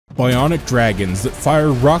bionic dragons that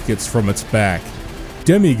fire rockets from its back,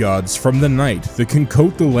 demigods from the night that can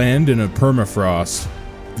coat the land in a permafrost.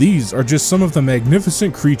 These are just some of the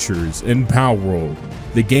magnificent creatures in Palworld,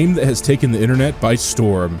 the game that has taken the internet by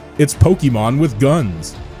storm. It's Pokemon with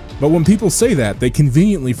guns. But when people say that, they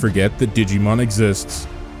conveniently forget that Digimon exists.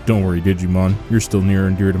 Don't worry, Digimon, you're still near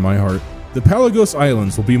and dear to my heart. The Palagos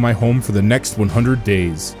Islands will be my home for the next 100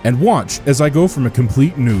 days, and watch as I go from a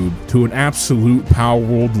complete noob to an absolute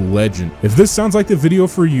Palworld legend. If this sounds like the video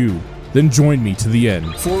for you, then join me to the end.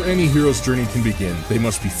 Before any hero's journey can begin, they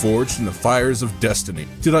must be forged in the fires of destiny.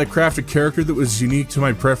 Did I craft a character that was unique to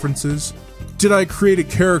my preferences? Did I create a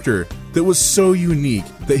character that was so unique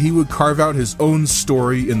that he would carve out his own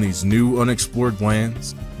story in these new unexplored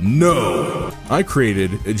lands? No! I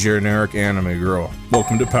created a generic anime girl.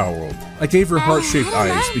 Welcome to Palworld. I gave her heart-shaped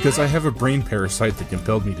eyes because I have a brain parasite that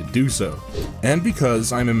compelled me to do so. And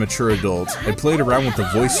because I'm a mature adult, I played around with the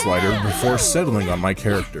voice slider before settling on my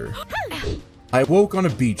character. I woke on a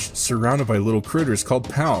beach surrounded by little critters called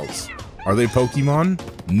pals. Are they Pokemon?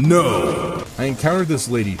 No! I encountered this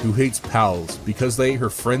lady who hates pals because they ate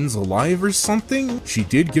her friends alive or something? She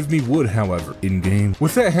did give me wood, however, in-game.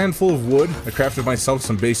 With that handful of wood, I crafted myself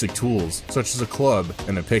some basic tools, such as a club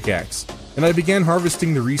and a pickaxe. And I began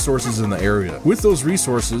harvesting the resources in the area. With those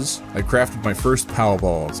resources, I crafted my first pal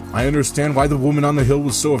balls. I understand why the woman on the hill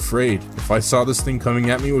was so afraid. If I saw this thing coming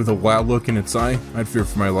at me with a wild look in its eye, I'd fear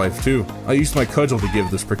for my life too. I used my cudgel to give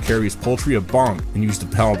this precarious poultry a bonk and used a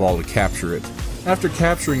pal ball to capture it. After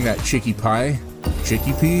capturing that chickie pie,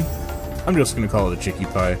 I'm just gonna call it a chickie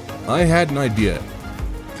pie, I had an idea.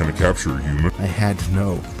 Can I capture a human? I had to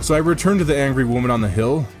know. So I returned to the angry woman on the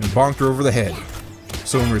hill and bonked her over the head.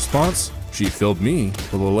 So in response, she filled me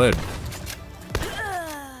full of lead.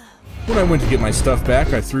 When I went to get my stuff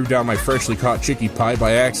back, I threw down my freshly caught chickie pie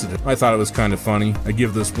by accident. I thought it was kind of funny. I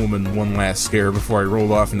give this woman one last scare before I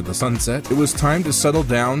rolled off into the sunset. It was time to settle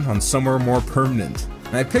down on somewhere more permanent.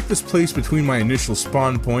 And I picked this place between my initial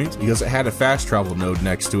spawn point because it had a fast travel node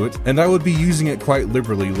next to it, and I would be using it quite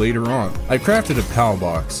liberally later on. I crafted a PAL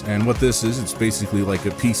box, and what this is, it's basically like a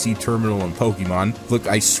PC terminal in Pokemon. Look,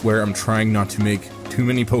 I swear I'm trying not to make too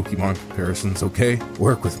many Pokemon comparisons, okay?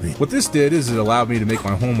 Work with me. What this did is it allowed me to make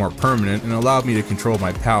my home more permanent and allowed me to control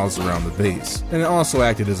my pals around the base. And it also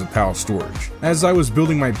acted as a pal storage. As I was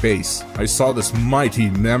building my base, I saw this mighty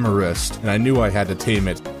Memorist, and I knew I had to tame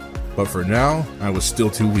it. But for now, I was still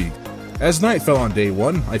too weak. As night fell on day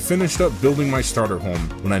one, I finished up building my starter home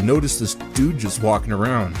when I noticed this dude just walking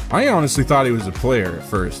around. I honestly thought he was a player at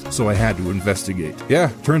first, so I had to investigate. Yeah,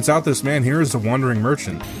 turns out this man here is a wandering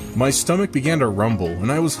merchant. My stomach began to rumble and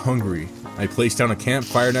I was hungry. I placed down a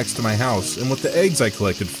campfire next to my house, and with the eggs I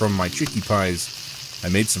collected from my chickie pies, I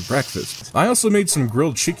made some breakfast. I also made some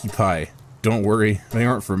grilled chickie pie. Don't worry, they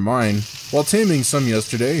aren't for mine. While taming some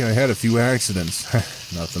yesterday, I had a few accidents.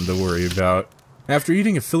 Nothing to worry about. After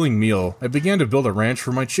eating a filling meal, I began to build a ranch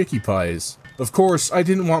for my chickie pies. Of course, I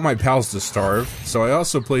didn't want my pals to starve, so I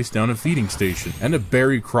also placed down a feeding station and a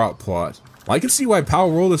berry crop plot. I can see why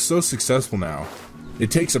Palworld is so successful now. It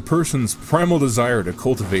takes a person's primal desire to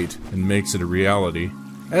cultivate and makes it a reality.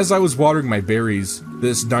 As I was watering my berries,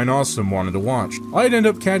 this Dinosaur wanted to watch. I'd end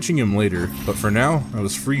up catching him later, but for now, I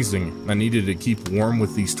was freezing. I needed to keep warm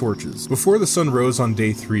with these torches. Before the sun rose on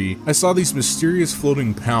day 3, I saw these mysterious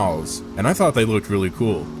floating pals, and I thought they looked really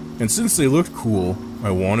cool. And since they looked cool,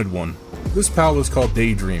 I wanted one. This pal was called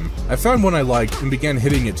Daydream. I found one I liked and began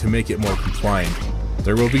hitting it to make it more compliant.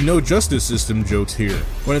 There will be no justice system jokes here.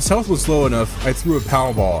 When its health was low enough, I threw a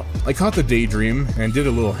pal ball. I caught the Daydream and did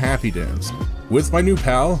a little happy dance. With my new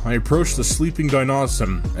pal, I approached the sleeping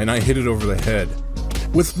Dinosaur and I hit it over the head.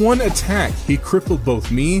 With one attack, he crippled both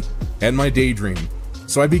me and my Daydream,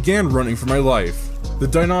 so I began running for my life. The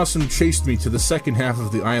Dinosaur chased me to the second half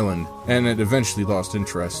of the island, and it eventually lost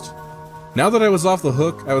interest. Now that I was off the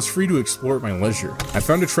hook, I was free to explore at my leisure. I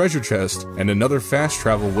found a treasure chest and another fast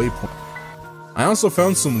travel waypoint. I also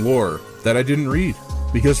found some lore that I didn't read,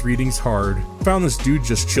 because reading's hard. I found this dude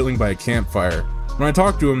just chilling by a campfire. When I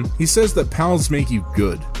talked to him, he says that pals make you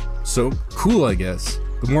good. So, cool I guess.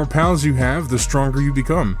 The more pals you have, the stronger you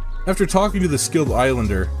become. After talking to the skilled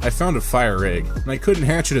islander, I found a fire egg, and I couldn't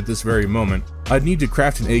hatch it at this very moment. I'd need to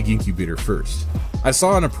craft an egg incubator first. I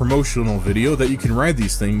saw in a promotional video that you can ride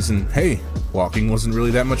these things, and hey, walking wasn't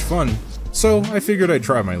really that much fun. So, I figured I'd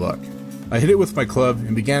try my luck. I hit it with my club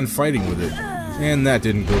and began fighting with it, and that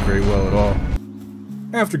didn't go very well at all.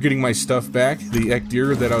 After getting my stuff back, the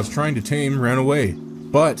Ekdeer that I was trying to tame ran away.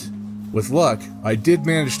 But, with luck, I did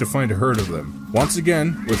manage to find a herd of them. Once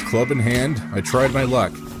again, with club in hand, I tried my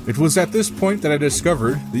luck, It was at this point that I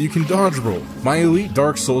discovered that you can dodge roll. My elite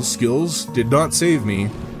Dark Souls skills did not save me,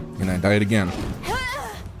 and I died again.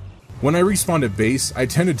 When I respawned at base, I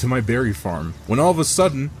tended to my berry farm, when all of a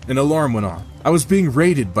sudden, an alarm went off. I was being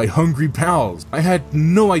raided by hungry pals. I had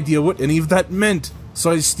no idea what any of that meant, so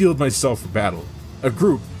I steeled myself for battle. A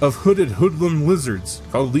group of hooded hoodlum lizards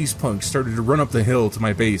called least punks started to run up the hill to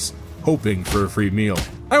my base, hoping for a free meal.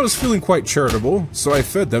 I was feeling quite charitable, so I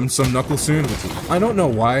fed them some knuckle sandwiches. I don't know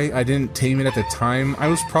why I didn't tame it at the time. I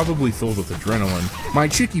was probably filled with adrenaline. My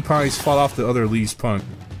chicky pies fought off the other least punk.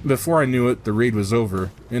 Before I knew it, the raid was over,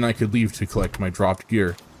 and I could leave to collect my dropped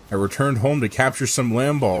gear. I returned home to capture some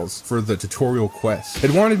lamb balls for the tutorial quest.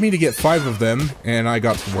 It wanted me to get 5 of them, and I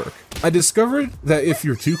got to work. I discovered that if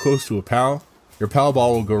you're too close to a pal, your pal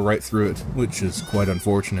ball will go right through it, which is quite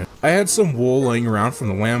unfortunate. I had some wool laying around from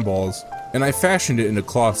the lamb balls, and I fashioned it into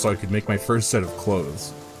cloth so I could make my first set of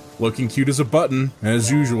clothes. Looking cute as a button, as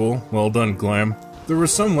usual. Well done, Glam. There were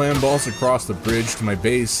some lamb balls across the bridge to my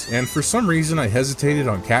base, and for some reason I hesitated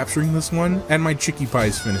on capturing this one, and my chicky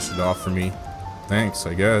pies finished it off for me. Thanks,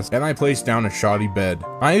 I guess. And I placed down a shoddy bed.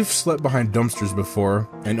 I've slept behind dumpsters before,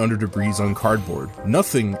 and under debris on cardboard.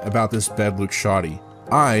 Nothing about this bed looked shoddy.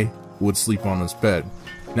 I would sleep on this bed.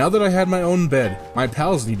 Now that I had my own bed, my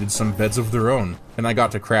pals needed some beds of their own, and I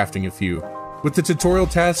got to crafting a few. With the tutorial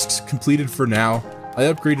tasks completed for now, I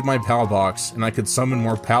upgraded my pal box, and I could summon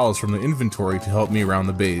more pals from the inventory to help me around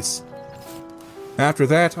the base. After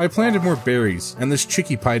that, I planted more berries, and this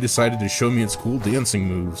chicky pie decided to show me its cool dancing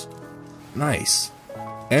moves. Nice.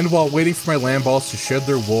 And while waiting for my lamb balls to shed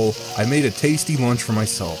their wool, I made a tasty lunch for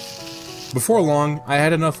myself. Before long, I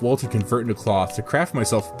had enough wool to convert into cloth to craft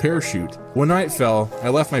myself a parachute. When night fell, I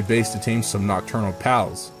left my base to tame some nocturnal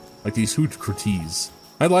pals, like these hoot crites.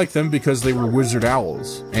 I liked them because they were wizard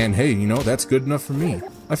owls, and hey, you know, that's good enough for me.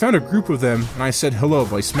 I found a group of them, and I said hello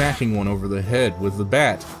by smacking one over the head with the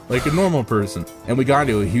bat, like a normal person, and we got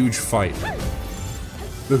into a huge fight.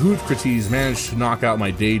 The hoot crites managed to knock out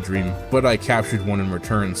my daydream, but I captured one in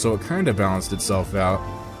return, so it kinda balanced itself out.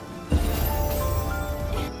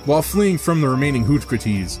 While fleeing from the remaining hoot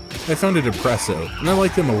crites, I found a depresso, and I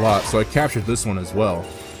liked them a lot, so I captured this one as well.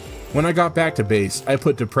 When I got back to base, I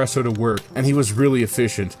put Depresso to work, and he was really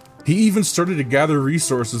efficient. He even started to gather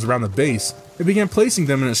resources around the base, and began placing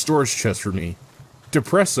them in a storage chest for me.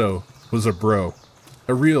 Depresso was a bro.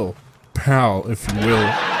 A real pal, if you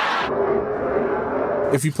will.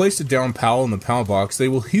 If you place a down pal in the pal box, they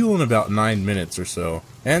will heal in about 9 minutes or so.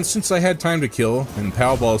 And since I had time to kill, and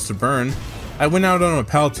pal balls to burn, I went out on a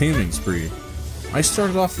pal taming spree. I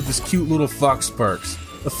started off with this cute little fox Sparks,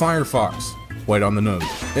 a fire fox. White on the nose.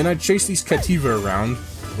 And I'd chase these Cativa around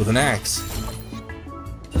with an axe.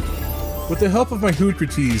 With the help of my hoot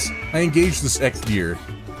crites, I engaged this Ectdeer,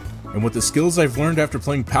 and with the skills I've learned after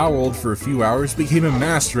playing Palworld for a few hours, became a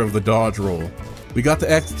master of the dodge roll. We got the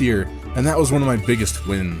Ectdeer, and that was one of my biggest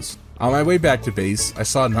wins. On my way back to base, I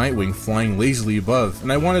saw Nightwing flying lazily above,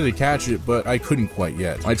 and I wanted to catch it, but I couldn't quite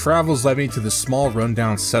yet. My travels led me to this small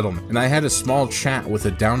rundown settlement, and I had a small chat with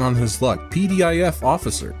a down-on-his-luck PDIF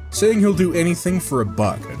officer, saying he'll do anything for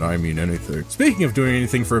 $1, and I mean anything. Speaking of doing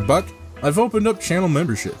anything for $1, I've opened up channel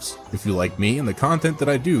memberships. If you like me and the content that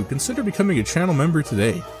I do, consider becoming a channel member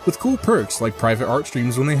today, with cool perks like private art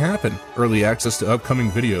streams when they happen, early access to upcoming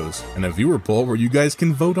videos, and a viewer poll where you guys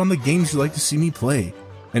can vote on the games you'd like to see me play.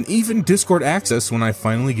 And even Discord access when I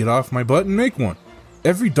finally get off my butt and make one.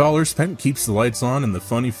 Every dollar spent keeps the lights on and the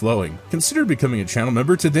funny flowing. Consider becoming a channel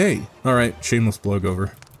member today. Alright, shameless plug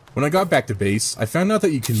over. When I got back to base, I found out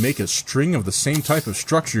that you can make a string of the same type of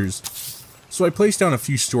structures, so I placed down a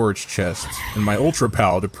few storage chests, and my Ultra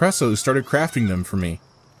Pal, Depresso, started crafting them for me.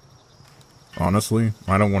 Honestly,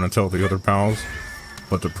 I don't want to tell the other pals,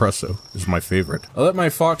 but Depresso is my favorite. I let my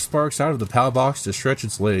Fox Sparks out of the pal box to stretch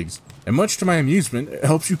its legs, and much to my amusement, it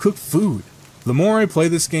helps you cook food. The more I play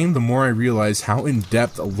this game, the more I realize how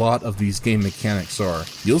in-depth a lot of these game mechanics are.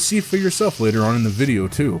 You'll see it for yourself later on in the video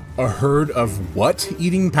too. A herd of what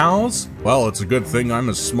eating pals? Well, it's a good thing I'm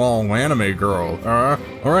a small anime girl.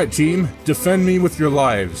 Alright team, defend me with your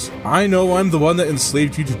lives. I know I'm the one that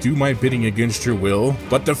enslaved you to do my bidding against your will,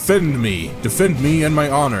 but defend me. Defend me and my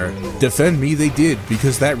honor. Defend me they did,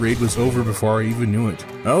 because that raid was over before I even knew it.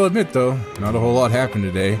 I'll admit though, not a whole lot happened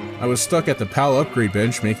today. I was stuck at the PAL upgrade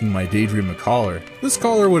bench making my daydream a collar. This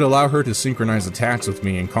collar would allow her to synchronize attacks with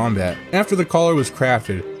me in combat. After the collar was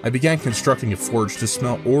crafted, I began constructing a forge to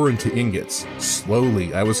smelt ore into ingots.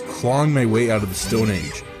 Slowly, I was clawing my way out of the Stone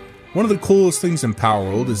Age. One of the coolest things in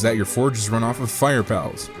Palworld is that your forges run off of fire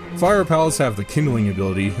pals. Fire pals have the kindling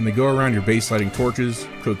ability, and they go around your base lighting torches,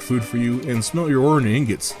 cook food for you, and smelt your ore and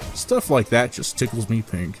ingots. Stuff like that just tickles me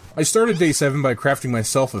pink. I started day 7 by crafting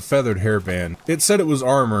myself a feathered hairband. It said it was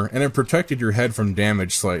armor, and it protected your head from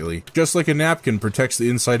damage slightly, just like a napkin protects the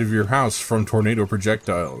inside of your house from tornado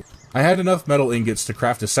projectiles. I had enough metal ingots to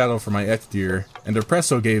craft a saddle for my deer, and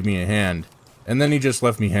Depresso gave me a hand, and then he just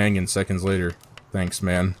left me hanging seconds later. Thanks,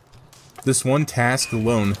 man. This one task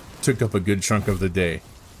alone took up a good chunk of the day.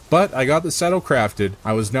 But I got the saddle crafted.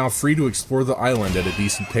 I was now free to explore the island at a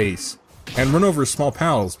decent pace, and run over small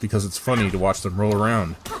pals because it's funny to watch them roll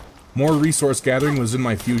around. More resource gathering was in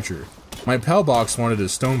my future. My pal box wanted a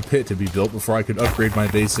stone pit to be built before I could upgrade my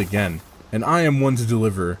base again, and I am one to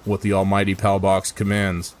deliver what the almighty pal box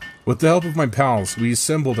commands. With the help of my pals, we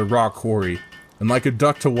assembled a rock quarry, and like a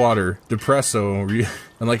duck to water, Depresso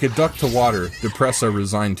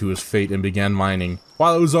resigned to his fate and began mining.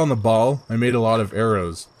 While I was on the ball, I made a lot of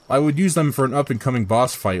arrows. I would use them for an up-and-coming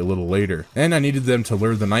boss fight a little later, and I needed them to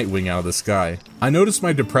lure the Nightwing out of the sky. I noticed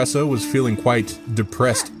my Depresso was feeling quite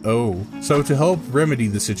depressed, so to help remedy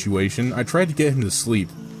the situation, I tried to get him to sleep.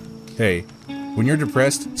 Hey, when you're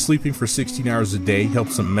depressed, sleeping for 16 hours a day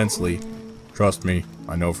helps immensely. Trust me,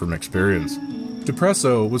 I know from experience.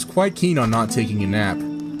 Depresso was quite keen on not taking a nap.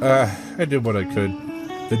 I did what I could.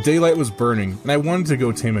 The daylight was burning, and I wanted to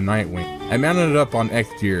go tame a Nightwing. I mounted it up on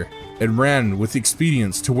deer, and ran with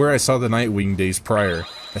expedience to where I saw the Nightwing days prior.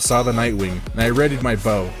 I saw the Nightwing, and I readied my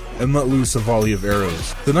bow, and let loose a volley of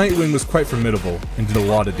arrows. The Nightwing was quite formidable, and did a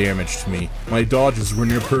lot of damage to me. My dodges were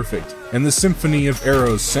near perfect, and the symphony of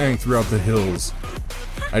arrows sang throughout the hills.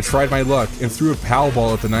 I tried my luck and threw a pal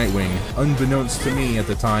ball at the Nightwing, unbeknownst to me at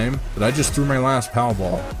the time that I just threw my last pal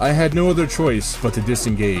ball. I had no other choice but to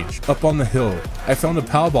disengage. Up on the hill, I found a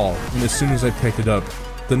pal ball, and as soon as I picked it up,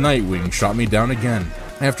 the Nightwing shot me down again.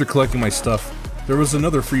 After collecting my stuff, there was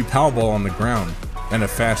another free pal ball on the ground, and a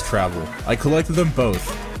fast travel. I collected them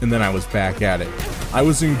both, and then I was back at it. I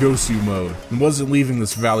was in Gosu mode, and wasn't leaving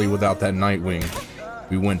this valley without that Nightwing.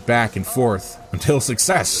 We went back and forth, until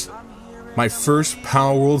success! My first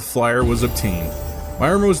Palworld flyer was obtained. My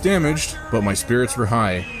armor was damaged, but my spirits were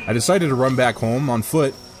high. I decided to run back home on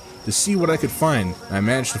foot to see what I could find. I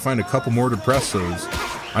managed to find a couple more Depressos.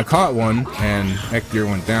 I caught one, and deer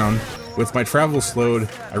went down. With my travel slowed,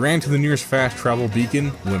 I ran to the nearest fast travel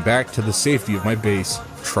beacon and went back to the safety of my base,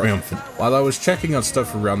 triumphant. While I was checking out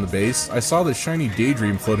stuff around the base, I saw this shiny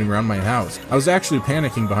daydream floating around my house. I was actually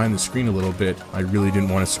panicking behind the screen a little bit. I really didn't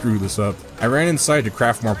want to screw this up. I ran inside to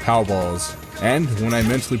craft more pal balls, and when I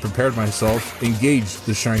mentally prepared myself, engaged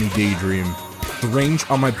the shiny daydream. The range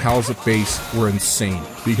on my pals at base were insane,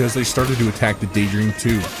 because they started to attack the daydream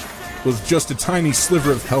too. With just a tiny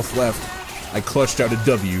sliver of health left, I clutched out a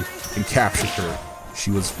W and captured her.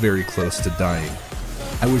 She was very close to dying.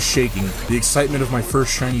 I was shaking. The excitement of my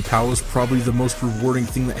first shiny pal was probably the most rewarding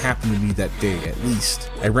thing that happened to me that day, at least.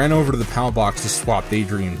 I ran over to the pal box to swap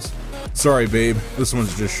daydreams. Sorry babe, this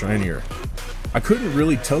one's just shinier. I couldn't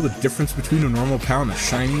really tell the difference between a normal pal and a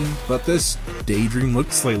shiny, but this daydream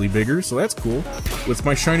looked slightly bigger, so that's cool. With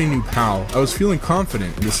my shiny new pal, I was feeling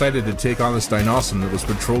confident and decided to take on this Dinosaur that was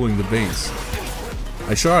patrolling the base.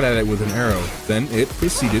 I shot at it with an arrow, then it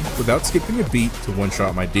proceeded, without skipping a beat, to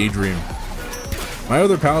one-shot my daydream. My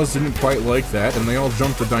other pals didn't quite like that, and they all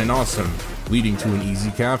jumped the Dinosaur, leading to an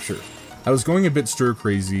easy capture. I was going a bit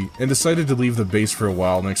stir-crazy, and decided to leave the base for a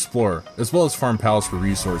while and explore, as well as farm pals for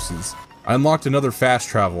resources. I unlocked another fast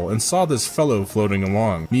travel, and saw this fellow floating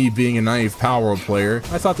along. Me being a naive Palworld player,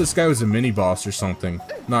 I thought this guy was a mini-boss or something,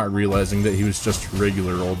 not realizing that he was just a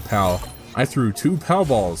regular old pal. I threw 2 pal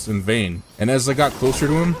balls in vain, and as I got closer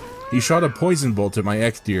to him, he shot a poison bolt at my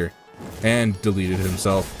deer, and deleted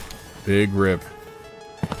himself. Big rip.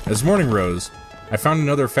 As morning rose, I found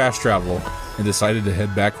another fast travel, and decided to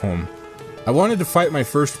head back home. I wanted to fight my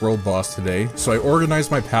first world boss today, so I organized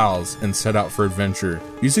my pals and set out for adventure.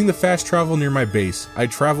 Using the fast travel near my base, I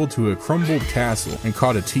traveled to a crumbled castle and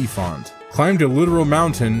caught a T-font, climbed a literal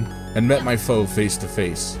mountain, and met my foe face to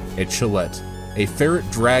face, a Chillette. A ferret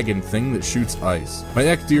dragon thing that shoots ice.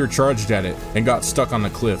 My deer charged at it and got stuck on the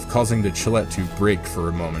cliff, causing the Chillette to break for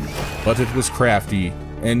a moment. But it was crafty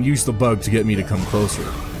and used the bug to get me to come closer.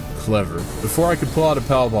 Clever. Before I could pull out a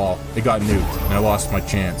pal ball, it got nuked and I lost my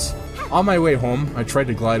chance. On my way home, I tried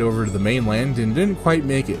to glide over to the mainland and didn't quite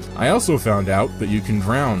make it. I also found out that you can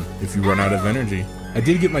drown if you run out of energy. I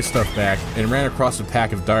did get my stuff back and ran across a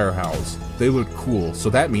pack of dire howls. They looked cool, so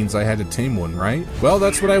that means I had to tame one, right? Well,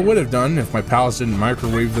 that's what I would have done if my pals didn't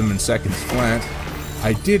microwave them in seconds flat.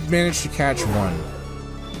 I did manage to catch one.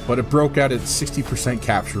 but it broke out at 60%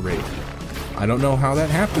 capture rate. I don't know how that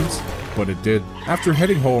happens, but it did. After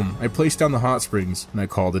heading home, I placed down the hot springs, and I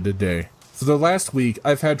called it a day. For the last week,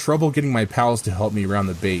 I've had trouble getting my pals to help me around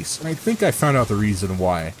the base, and I think I found out the reason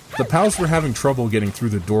why. The pals were having trouble getting through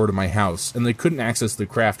the door to my house, and they couldn't access the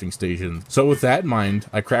crafting station. So with that in mind,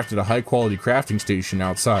 I crafted a high-quality crafting station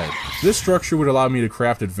outside. This structure would allow me to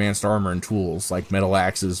craft advanced armor and tools, like metal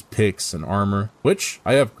axes, picks, and armor, which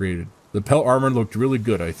I upgraded. The pelt armor looked really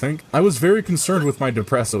good, I think. I was very concerned with my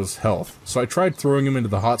Depresso's health, so I tried throwing him into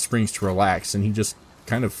the hot springs to relax, and he just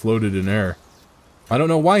kind of floated in air. I don't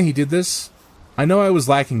know why he did this. I know I was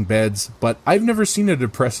lacking beds, but I've never seen a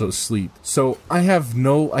Depresso sleep, so I have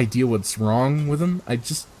no idea what's wrong with him. I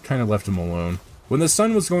just kind of left him alone. When the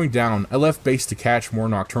sun was going down, I left base to catch more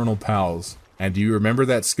nocturnal pals. And do you remember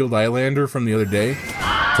that skilled Islander from the other day?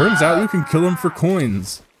 Turns out you can kill him for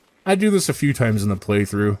coins. I do this a few times in the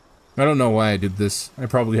playthrough. I don't know why I did this. I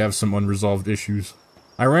probably have some unresolved issues.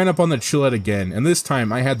 I ran up on the Chillette again, and this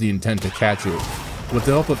time I had the intent to catch it. With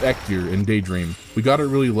the help of Ektir and Daydream, we got it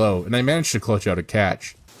really low, and I managed to clutch out a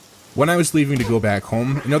catch. When I was leaving to go back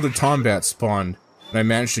home, another Tombat spawned, and I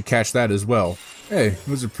managed to catch that as well. Hey, it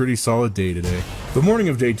was a pretty solid day today. The morning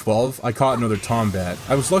of day 12, I caught another Tombat.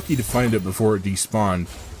 I was lucky to find it before it despawned,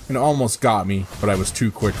 and it almost got me, but I was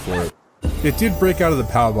too quick for it. It did break out of the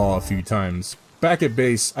POW ball a few times. Back at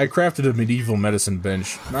base, I crafted a medieval medicine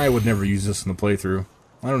bench, and I would never use this in the playthrough.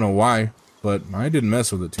 I don't know why, but I didn't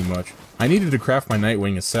mess with it too much. I needed to craft my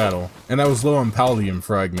Nightwing a saddle, and I was low on Paldium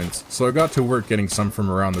fragments, so I got to work getting some from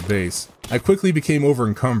around the base. I quickly became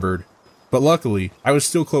over-encumbered, but luckily, I was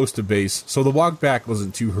still close to base, so the walk back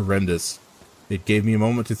wasn't too horrendous. It gave me a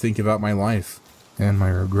moment to think about my life, and my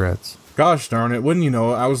regrets. Gosh darn it, wouldn't you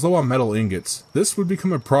know, I was low on metal ingots. This would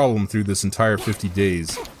become a problem through this entire 50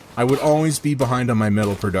 days. I would always be behind on my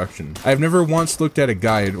metal production. I've never once looked at a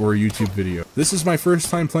guide or a YouTube video. This is my first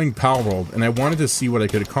time playing Palworld, and I wanted to see what I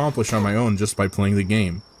could accomplish on my own just by playing the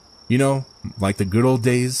game. You know, like the good old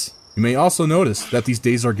days. You may also notice that these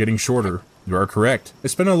days are getting shorter. You are correct. I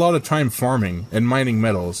spend a lot of time farming and mining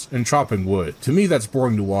metals and chopping wood. To me that's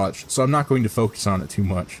boring to watch, so I'm not going to focus on it too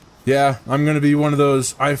much. Yeah, I'm gonna be one of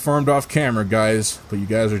those I farmed off camera guys, but you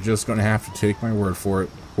guys are just gonna have to take my word for it.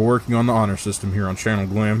 We're working on the honor system here on Channel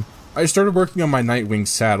Glam. I started working on my Nightwing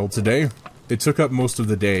saddle today. It took up most of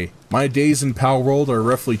the day. My days in Palworld are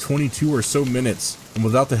roughly 22 or so minutes, and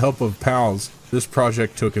without the help of pals, this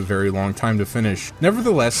project took a very long time to finish.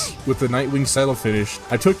 Nevertheless, with the Nightwing saddle finished,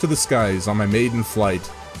 I took to the skies on my maiden flight,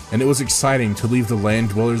 and it was exciting to leave the land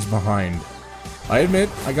dwellers behind. I admit,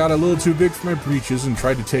 I got a little too big for my britches and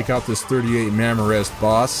tried to take out this 38 Mamarest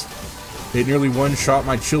boss. It nearly one-shot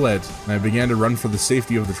my Chillette, and I began to run for the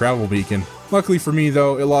safety of the travel beacon. Luckily for me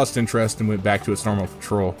though, it lost interest and went back to its normal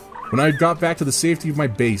patrol. When I got back to the safety of my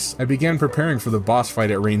base, I began preparing for the boss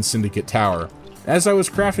fight at Rain Syndicate Tower. As I was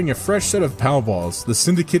crafting a fresh set of PAL balls, the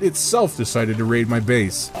Syndicate itself decided to raid my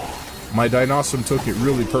base. My Dinosaur took it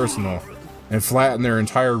really personal, and flattened their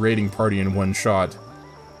entire raiding party in one shot.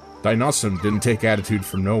 Dinosaur didn't take attitude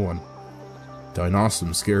from no one.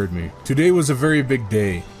 Dinosaur scared me. Today was a very big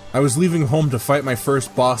day. I was leaving home to fight my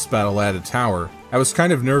first boss battle at a tower. I was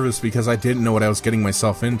kind of nervous because I didn't know what I was getting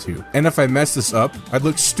myself into. And if I messed this up, I'd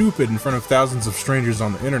look stupid in front of thousands of strangers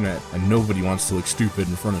on the internet, and nobody wants to look stupid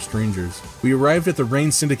in front of strangers. We arrived at the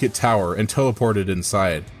Rain Syndicate Tower and teleported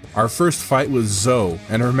inside. Our first fight was Zoe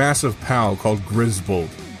and her massive pal called Grisbolt.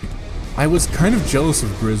 I was kind of jealous of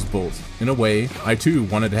Grisbolt. In a way, I too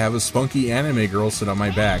wanted to have a spunky anime girl sit on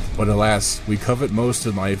my back, but alas, we covet most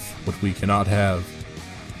in life what we cannot have.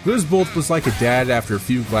 Grisbolt was like a dad after a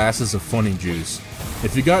few glasses of funny juice.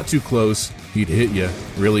 If you got too close, he'd hit you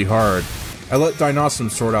really hard. I let Dinosaur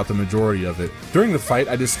sort out the majority of it. During the fight,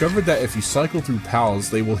 I discovered that if you cycle through pals,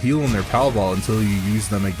 they will heal in their pal ball until you use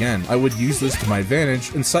them again. I would use this to my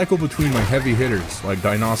advantage and cycle between my heavy hitters like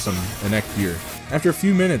Dinosaur and Ektir. After a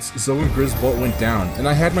few minutes, Zoe and Grisbolt went down, and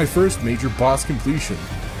I had my first major boss completion.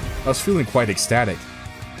 I was feeling quite ecstatic.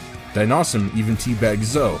 Dinosaur even teabagged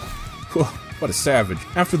Zoe. What a savage.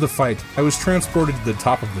 After the fight, I was transported to the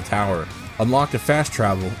top of the tower, unlocked a fast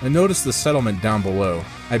travel, and noticed the settlement down below.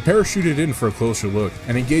 I parachuted in for a closer look,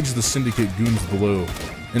 and engaged the Syndicate goons below.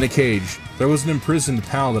 In a cage, there was an imprisoned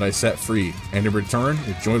pal that I set free, and in return,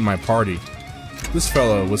 it joined my party. This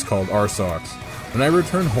fellow was called Arsox. When I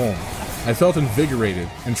returned home, I felt invigorated,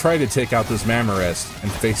 and tried to take out this Mamarest,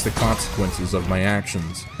 and face the consequences of my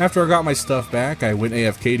actions. After I got my stuff back, I went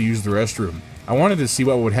AFK to use the restroom. I wanted to see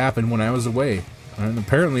what would happen when I was away, and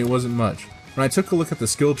apparently it wasn't much. When I took a look at the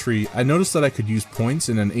skill tree, I noticed that I could use points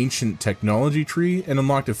in an ancient technology tree and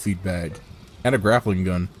unlocked a feed bag. and a grappling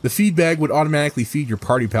gun. The feed bag would automatically feed your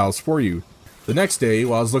party pals for you. The next day,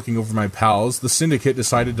 while I was looking over my pals, the syndicate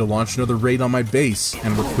decided to launch another raid on my base,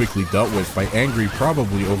 and were quickly dealt with by angry,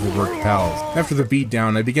 probably overworked pals. After the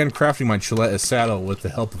beatdown, I began crafting my Chillette saddle with the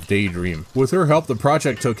help of Daydream. With her help, the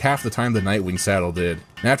project took half the time the Nightwing saddle did.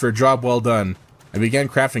 And after a job well done, I began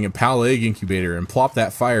crafting a pal egg incubator and plopped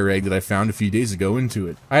that fire egg that I found a few days ago into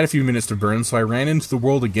it. I had a few minutes to burn, so I ran into the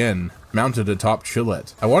world again, mounted atop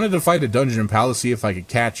Chillette. I wanted to fight a dungeon pal to see if I could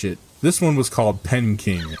catch it. This one was called Pen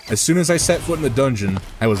King. As soon as I set foot in the dungeon,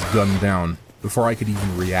 I was gunned down, before I could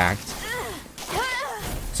even react.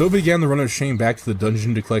 So began the run of shame back to the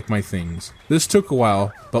dungeon to collect my things. This took a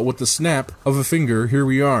while, but with the snap of a finger, here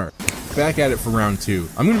we are. Back at it for round 2.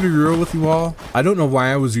 I'm gonna be real with you all. I don't know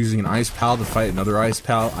why I was using an ice pal to fight another ice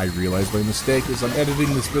pal. I realized my mistake as I'm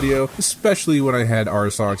editing this video, especially when I had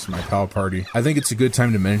Arsox in my pal party. I think it's a good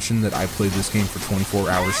time to mention that I played this game for 24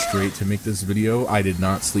 hours straight to make this video. I did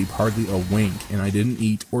not sleep hardly a wink, and I didn't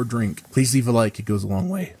eat or drink. Please leave a like, it goes a long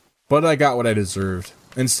way. But I got what I deserved.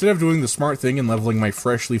 Instead of doing the smart thing and leveling my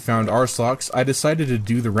freshly found Arsox, I decided to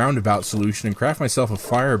do the roundabout solution and craft myself a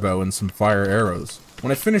fire bow and some fire arrows.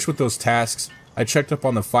 When I finished with those tasks, I checked up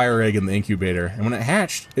on the fire egg in the incubator, and when it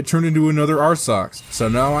hatched, it turned into another Arsox. So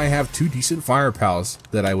now I have 2 decent fire pals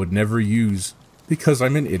that I would never use, because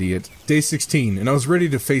I'm an idiot. Day 16, and I was ready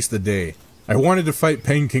to face the day. I wanted to fight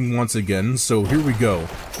Pen King once again, so here we go.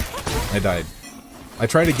 I died. I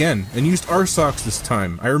tried again, and used Arsox this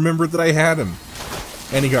time. I remembered that I had him.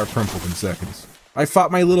 And he got crumpled in seconds. I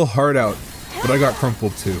fought my little heart out, but I got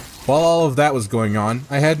crumpled too. While all of that was going on,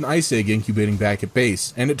 I had an ice egg incubating back at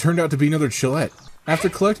base, and it turned out to be another Chillette. After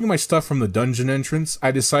collecting my stuff from the dungeon entrance,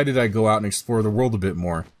 I decided I'd go out and explore the world a bit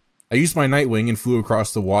more. I used my Nightwing and flew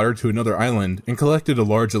across the water to another island and collected a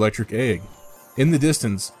large electric egg. In the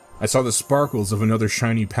distance, I saw the sparkles of another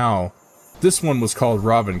shiny pal. This one was called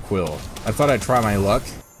Robin Quill. I thought I'd try my luck,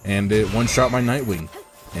 and it one-shot my Nightwing,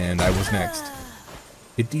 and I was next.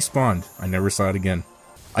 It despawned. I never saw it again.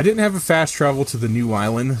 I didn't have a fast travel to the new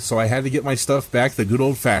island, so I had to get my stuff back the good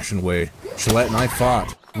old-fashioned way. Chillette and I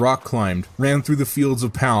fought, rock climbed, ran through the fields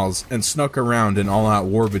of pals, and snuck around an all-out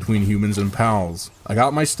war between humans and pals. I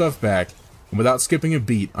got my stuff back, and without skipping a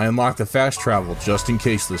beat, I unlocked the fast travel just in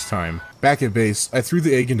case this time. Back at base, I threw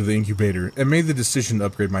the egg into the incubator and made the decision to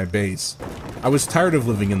upgrade my base. I was tired of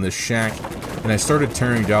living in this shack, and I started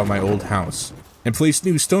tearing down my old house and placed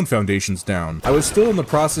new stone foundations down. I was still in the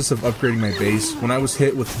process of upgrading my base when I was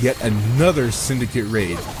hit with yet another syndicate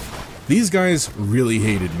raid. These guys really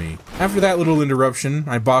hated me. After that little interruption,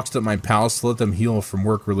 I boxed up my pals to let them heal from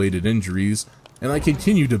work-related injuries, and I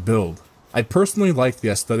continued to build. I personally liked the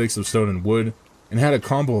aesthetics of stone and wood, and had a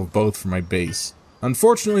combo of both for my base.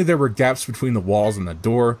 Unfortunately, there were gaps between the walls and the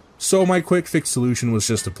door, so my quick fix solution was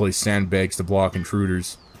just to place sandbags to block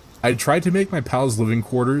intruders. I tried to make my pals' living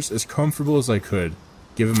quarters as comfortable as I could,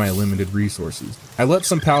 given my limited resources. I let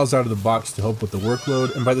some pals out of the box to help with the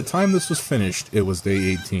workload, and by the time this was finished, it was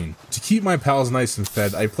day 18. To keep my pals nice and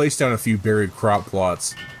fed, I placed down a few buried crop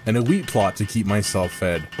plots, and a wheat plot to keep myself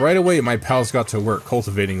fed. Right away, my pals got to work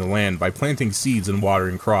cultivating the land by planting seeds and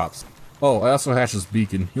watering crops. Oh, I also hatched this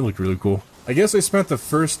beacon. He looked really cool. I guess I spent the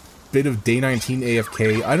first bit of day 19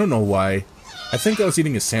 AFK, I don't know why. I think I was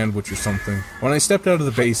eating a sandwich or something. When I stepped out of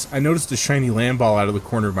the base, I noticed a shiny land ball out of the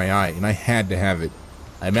corner of my eye, and I had to have it.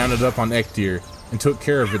 I mounted up on Ektir and took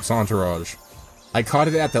care of its entourage. I caught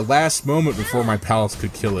it at the last moment before my pals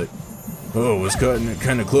could kill it. Oh, was cutting it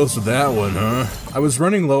kinda close with that one, huh? I was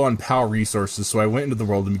running low on pal resources, so I went into the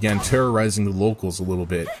world and began terrorizing the locals a little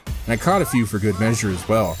bit. And I caught a few for good measure as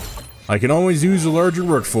well. I can always use a larger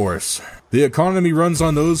workforce. The economy runs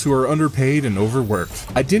on those who are underpaid and overworked.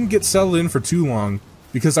 I didn't get settled in for too long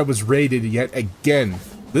because I was raided yet again,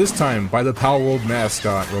 this time by the Palworld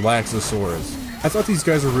mascot, Relaxosaurus. I thought these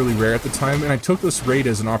guys were really rare at the time, and I took this raid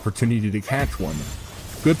as an opportunity to catch one.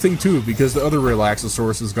 Good thing too, because the other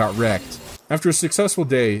Relaxosauruses got wrecked. After a successful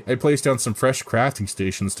day, I placed down some fresh crafting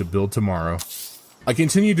stations to build tomorrow. I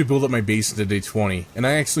continued to build up my base into day 20, and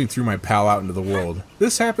I actually threw my pal out into the world.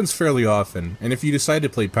 This happens fairly often, and if you decide to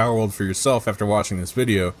play Palworld for yourself after watching this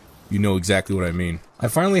video, you know exactly what I mean. I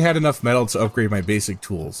finally had enough metal to upgrade my basic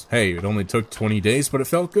tools. Hey, it only took 20 days, but it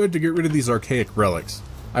felt good to get rid of these archaic relics.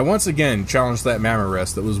 I once again challenged that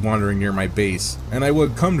Mammorest that was wandering near my base, and I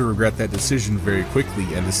would come to regret that decision very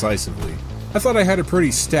quickly and decisively. I thought I had a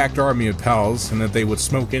pretty stacked army of pals, and that they would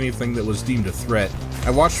smoke anything that was deemed a threat. I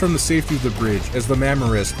watched from the safety of the bridge as the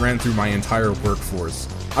Mammorest ran through my entire workforce.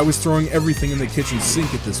 I was throwing everything in the kitchen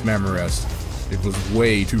sink at this Mammorest. It was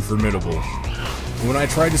way too formidable. When I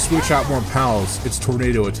tried to switch out more pals, its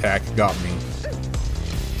tornado attack got me.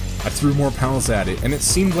 I threw more pals at it, and it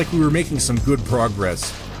seemed like we were making some good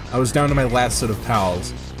progress. I was down to my last set of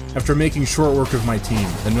pals. After making short work of my team,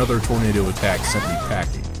 another tornado attack sent me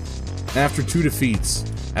packing. After 2 defeats,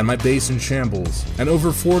 and my base in shambles, and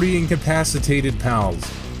over 40 incapacitated pals,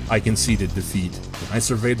 I conceded defeat. I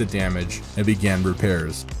surveyed the damage, and began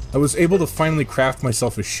repairs. I was able to finally craft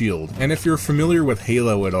myself a shield, and if you're familiar with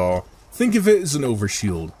Halo at all, think of it as an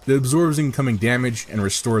overshield that absorbs incoming damage and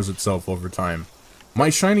restores itself over time. My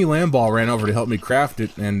shiny lamb ball ran over to help me craft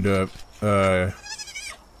it, and,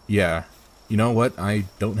 yeah. You know what? I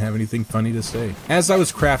don't have anything funny to say. As I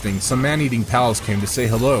was crafting, some man-eating pals came to say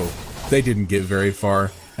hello. They didn't get very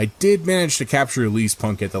far. I did manage to capture Elise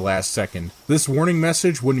Punk at the last second. This warning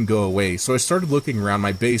message wouldn't go away, so I started looking around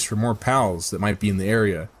my base for more pals that might be in the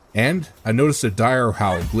area. And I noticed a dire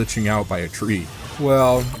howl glitching out by a tree.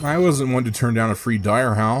 Well, I wasn't one to turn down a free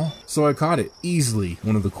dire howl, so I caught it easily.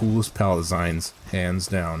 One of the coolest pal designs, hands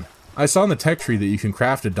down. I saw in the tech tree that you can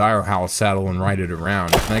craft a dire howl saddle and ride it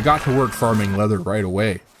around, and I got to work farming leather right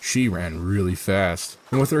away. She ran really fast,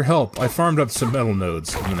 and with her help, I farmed up some metal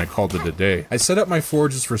nodes, and then I called it a day. I set up my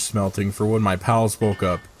forges for smelting for when my pals woke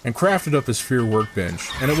up, and crafted up a sphere workbench,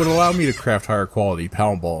 and it would allow me to craft higher quality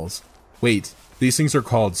pal balls. Wait, these things are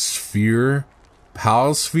called sphere?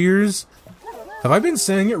 Pal spheres? Have I been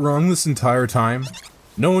saying it wrong this entire time?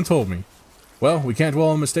 No one told me. Well, we can't dwell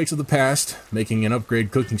on mistakes of the past. Making an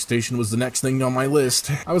upgrade cooking station was the next thing on my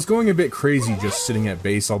list. I was going a bit crazy just sitting at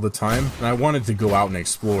base all the time, and I wanted to go out and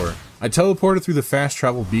explore. I teleported through the fast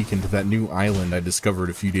travel beacon to that new island I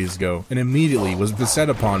discovered a few days ago, and immediately was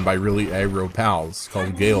beset upon by really aggro pals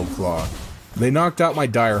called Gale Claw. They knocked out my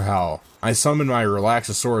dire howl. I summoned my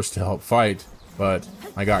Relaxosaurus to help fight, but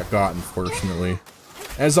I got unfortunately.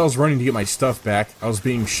 As I was running to get my stuff back, I was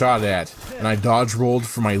being shot at, and I dodge rolled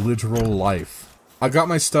for my literal life. I got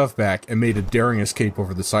my stuff back and made a daring escape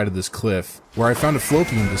over the side of this cliff, where I found a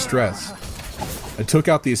Floki in distress. I took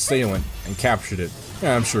out the assailant and captured it.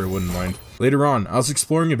 Yeah, I'm sure it wouldn't mind. Later on, I was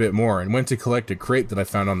exploring a bit more and went to collect a crate that I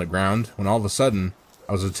found on the ground, when all of a sudden,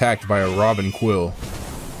 I was attacked by a robin quill.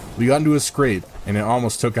 We got into a scrape, and it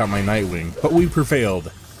almost took out my Nightwing, but we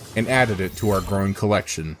prevailed, and added it to our growing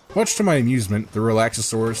collection. Much to my amusement, the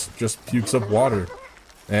Relaxosaurus just pukes up water,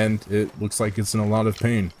 and it looks like it's in a lot of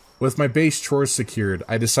pain. With my base chores secured,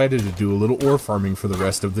 I decided to do a little ore farming for the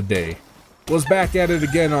rest of the day. Was back at it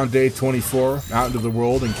again on day 24, out into the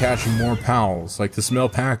world and catching more pals, like the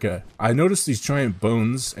Smelpaca. I noticed these giant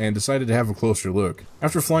bones and decided to have a closer look.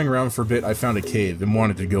 After flying around for a bit, I found a cave and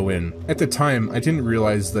wanted to go in. At the time, I didn't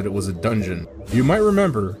realize that it was a dungeon. You might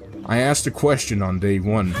remember, I asked a question on day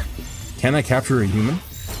 1. Can I capture a human?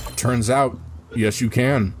 Turns out, yes you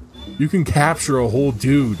can. You can capture a whole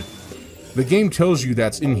dude. The game tells you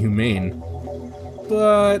that's inhumane,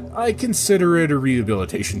 but I consider it a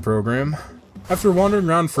rehabilitation program. After wandering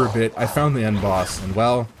around for a bit, I found the end boss, and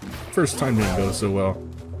well, first time didn't go so well.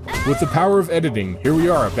 With the power of editing, here we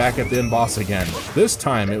are, back at the end boss again. This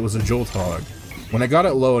time, it was a Jolthog. When I got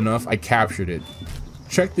it low enough, I captured it.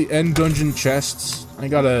 Checked the end dungeon chests. I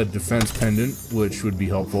got a defense pendant, which would be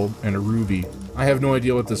helpful, and a ruby. I have no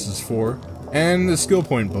idea what this is for. And the skill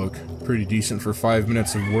point book, pretty decent for 5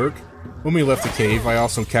 minutes of work. When we left the cave, I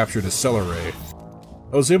also captured a Celeray.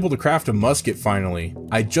 I was able to craft a musket finally.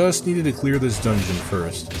 I just needed to clear this dungeon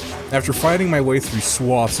first. After fighting my way through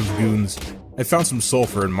swaths of goons, I found some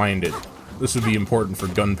sulfur and mined it. This would be important for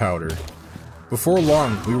gunpowder. Before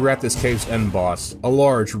long, we were at this cave's end boss, a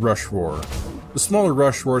large rush roar. The smaller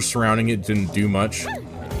rush roars surrounding it didn't do much,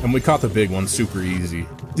 and we caught the big one super easy.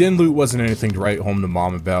 The end loot wasn't anything to write home to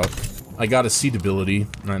mom about. I got a seed ability,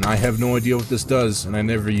 and I have no idea what this does, and I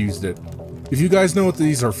never used it. If you guys know what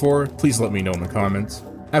these are for, please let me know in the comments.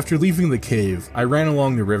 After leaving the cave, I ran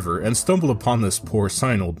along the river and stumbled upon this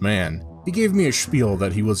porcine old man. He gave me a spiel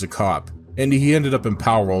that he was a cop, and he ended up in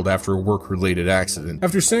Palworld after a work-related accident.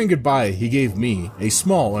 After saying goodbye, he gave me, a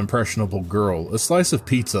small, impressionable girl, a slice of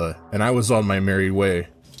pizza, and I was on my merry way.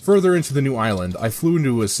 Further into the new island, I flew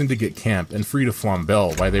into a syndicate camp and freed a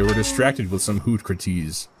Flambelle while they were distracted with some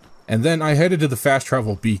Hootcrates. And then I headed to the fast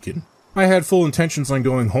travel beacon. I had full intentions on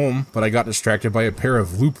going home, but I got distracted by a pair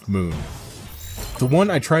of loop moon. The one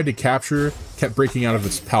I tried to capture kept breaking out of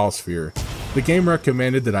its palasphere. The game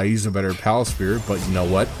recommended that I use a better palasphere, but you know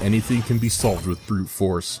what? Anything can be solved with brute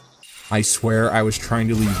force. I swear I was trying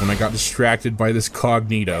to leave when I got distracted by this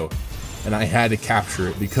Cognito, and I had to capture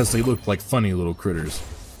it because they looked like funny little critters.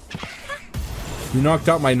 We knocked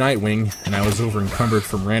out my Nightwing, and I was over encumbered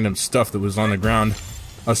from random stuff that was on the ground.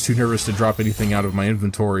 I was too nervous to drop anything out of my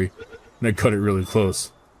inventory, and I cut it really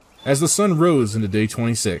close. As the sun rose into day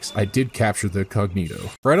 26, I did capture the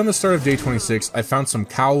Cognito. Right on the start of day 26, I found some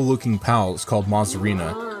cow-looking pals called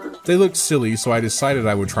Mazzarina. They looked silly, so I decided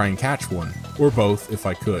I would try and catch one, or both if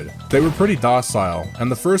I could. They were pretty docile,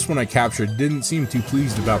 and the first one I captured didn't seem too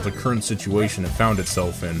pleased about the current situation it found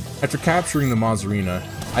itself in. After capturing the Mazzarina,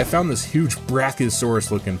 I found this huge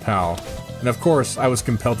Brachiosaurus-looking pal, and of course, I was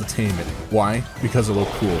compelled to tame it. Why? Because it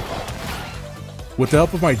looked cool. With the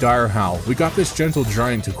help of my dire howl, we got this gentle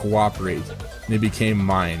giant to cooperate, and it became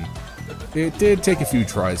mine. It did take a few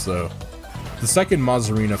tries though. The second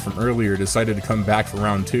Mazzarina from earlier decided to come back for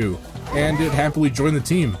round 2, and it happily joined the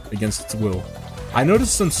team against its will. I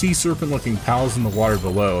noticed some sea serpent looking pals in the water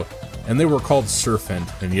below, and they were called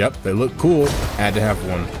Surfent, and yep, they looked cool, had to have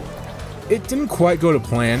one. It didn't quite go to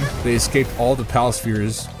plan. They escaped all the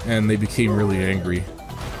Palspheres, and they became really angry.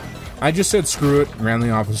 I just said screw it, ran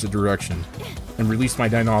the opposite direction, and released my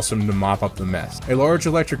Dinosaur to mop up the mess. A large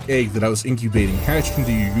electric egg that I was incubating hatched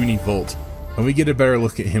into a Univolt, and we get a better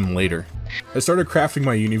look at him later. I started crafting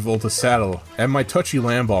my Univolt a saddle, and my touchy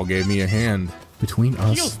Lamball gave me a hand. Between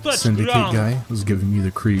us, Syndicate guy was giving me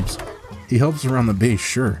the creeps. He helps around the base,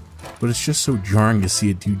 sure, but it's just so jarring to see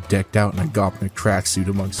a dude decked out in a Gopnik tracksuit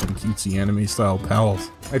among some cutesy anime-style pals.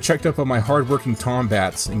 I checked up on my hard-working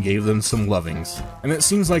Tombats and gave them some lovings, and it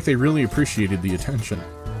seems like they really appreciated the attention.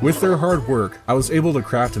 With their hard work, I was able to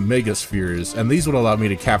craft Megaspheres, and these would allow me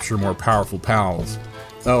to capture more powerful pals.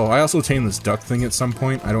 Oh, I also tamed this duck thing at some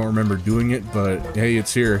point. I don't remember doing it, but hey,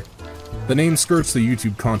 it's here. The name skirts the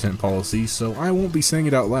YouTube content policy, so I won't be saying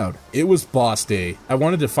it out loud. It was boss day. I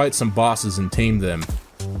wanted to fight some bosses and tame them.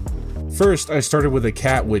 First, I started with a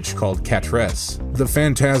cat witch called Catress, the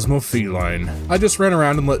phantasmal feline. I just ran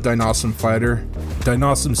around and let Dinosaur fight her.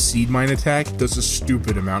 Dinosaur's seed mine attack does a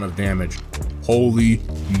stupid amount of damage. Holy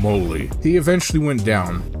moly. He eventually went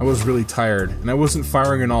down. I was really tired, and I wasn't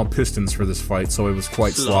firing on all pistons for this fight, so it was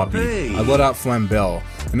quite sloppy. I let out Flambelle,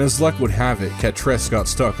 and as luck would have it, Catress got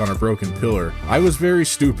stuck on a broken pillar. I was very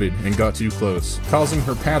stupid and got too close, causing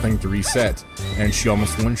her pathing to reset, and she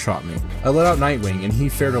almost one-shot me. I let out Nightwing, and he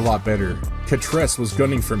fared a lot better. Catress was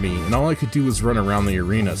gunning for me, and all I could do was run around the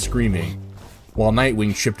arena screaming, while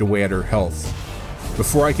Nightwing chipped away at her health.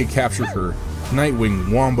 Before I could capture her,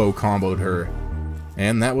 Nightwing wombo comboed her,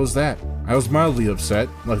 and that was that. I was mildly upset.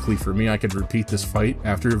 Luckily for me, I could repeat this fight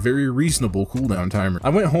after a very reasonable cooldown timer. I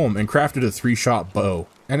went home and crafted a 3-shot bow,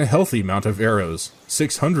 and a healthy amount of arrows.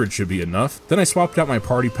 600 should be enough. Then I swapped out my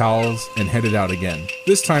party pals and headed out again,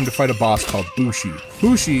 this time to fight a boss called Bushi.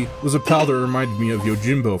 Bushi was a pal that reminded me of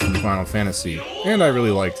Yojimbo from Final Fantasy, and I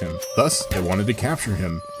really liked him. Thus, I wanted to capture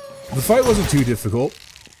him. The fight wasn't too difficult.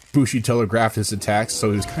 Bushi telegraphed his attacks,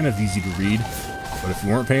 so it was kind of easy to read, but if you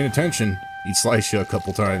weren't paying attention, he'd slice you a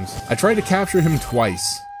couple times. I tried to capture him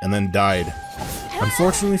twice, and then died.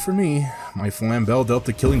 Unfortunately for me, my Flambelle dealt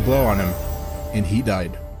the killing blow on him, and he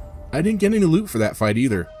died. I didn't get any loot for that fight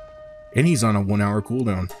either, and he's on a 1-hour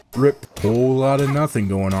cooldown. RIP. Whole lot of nothing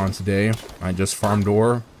going on today. I just farmed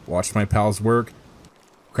ore, watched my pals work,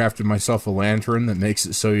 crafted myself a lantern that makes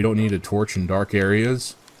it so you don't need a torch in dark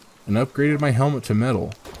areas, and upgraded my helmet to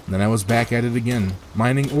metal. And then I was back at it again,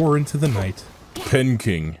 mining ore into the night. Pen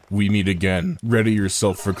King, we meet again. Ready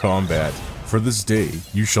yourself for combat. For this day,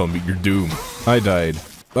 you shall meet your doom. I died.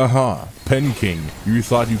 Aha, Pen King, you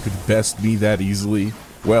thought you could best me that easily?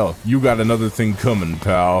 Well, you got another thing coming,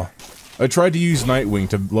 pal. I tried to use Nightwing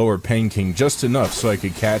to lower Pen King just enough so I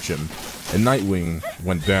could catch him, and Nightwing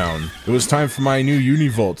went down. It was time for my new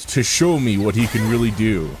Univolt to show me what he can really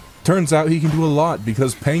do. Turns out he can do a lot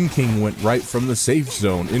because Pen King went right from the safe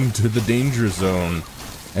zone into the danger zone,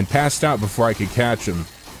 and passed out before I could catch him.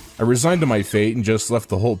 I resigned to my fate and just left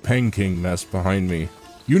the whole Pen King mess behind me.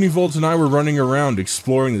 Univolt and I were running around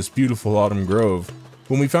exploring this beautiful autumn grove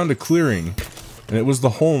when we found a clearing, and it was the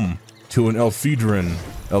home to an Elphedran.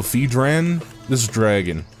 Elphedran? This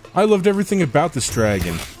dragon. I loved everything about this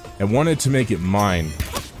dragon and wanted to make it mine.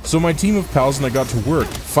 So my team of pals and I got to work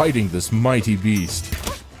fighting this mighty beast.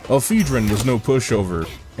 Elphedran was no pushover,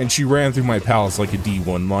 and she ran through my pals like a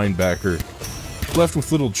D1 linebacker. Left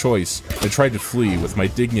with little choice, I tried to flee with my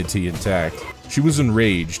dignity intact. She was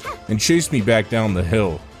enraged and chased me back down the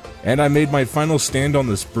hill, and I made my final stand on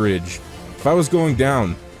this bridge. If I was going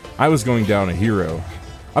down, I was going down a hero.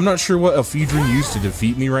 I'm not sure what Elphedran used to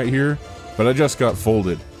defeat me right here, but I just got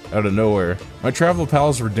folded, out of nowhere. My travel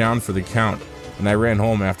pals were down for the count, and I ran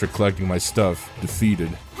home after collecting my stuff, defeated.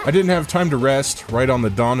 I didn't have time to rest. Right on the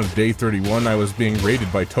dawn of day 31, I was being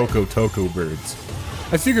raided by Toko birds.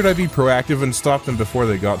 I figured I'd be proactive and stop them before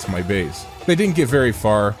they got to my base. They didn't get very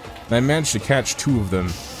far, and I managed to catch 2 of them.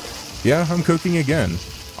 Yeah, I'm cooking again.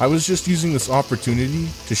 I was just using this opportunity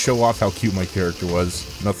to show off how cute my character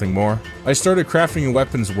was, nothing more. I started crafting a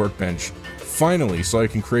weapons workbench, finally, so I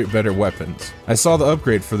can create better weapons. I saw the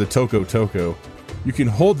upgrade for the Toko Toko. You can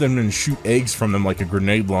hold them and shoot eggs from them like a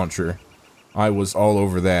grenade launcher. I was all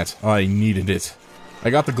over that. I needed it. I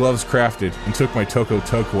got the gloves crafted and took my Toko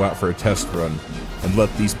Toko out for a test run, and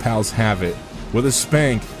let these pals have it. With a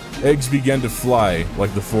spank, eggs began to fly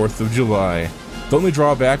like the 4th of July. The only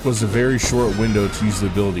drawback was a very short window to use the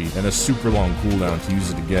ability and a super long cooldown to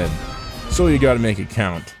use it again. So you gotta make it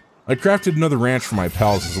count. I crafted another ranch for my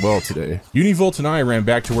pals as well today. Univolt and I ran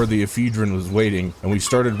back to where the ephedrine was waiting, and we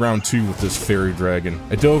started round 2 with this fairy dragon.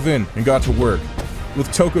 I dove in and got to work.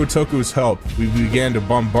 With Toko Toko's help, we began to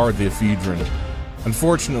bombard the ephedrine.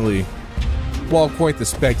 Unfortunately, while quite the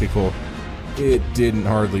spectacle, it didn't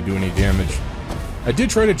hardly do any damage. I did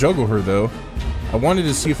try to juggle her though. I wanted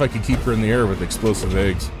to see if I could keep her in the air with explosive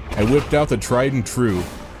eggs. I whipped out the tried and true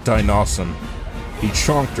Dinossum. He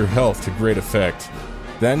chonked her health to great effect.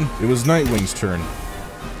 Then, it was Nightwing's turn.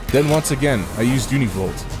 Then once again, I used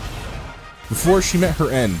Univolt. Before she met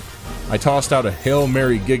her end, I tossed out a Hail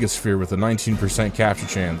Mary Gigasphere with a 19% capture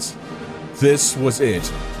chance. This was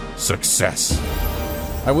it. Success.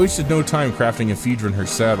 I wasted no time crafting Ephedrine her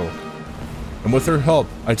saddle. And with her help,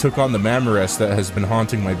 I took on the Mammorest that has been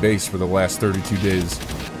haunting my base for the last 32 days.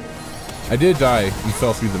 I did die and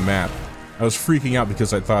fell through the map. I was freaking out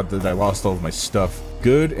because I thought that I lost all of my stuff.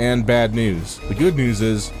 Good and bad news. The good news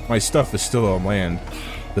is, my stuff is still on land.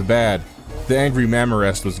 The bad, the angry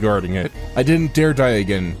Mammorest was guarding it. I didn't dare die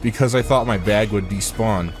again because I thought my bag would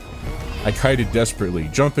despawn. I kited desperately,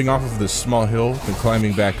 jumping off of this small hill and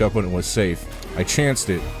climbing back up when it was safe. I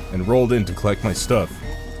chanced it and rolled in to collect my stuff.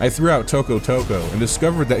 I threw out Toko Toko and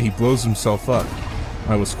discovered that he blows himself up.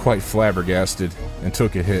 I was quite flabbergasted and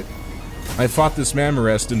took a hit. I fought this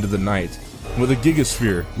Mammorest into the night. With a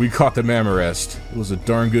Gigasphere, we caught the Mammorest. It was a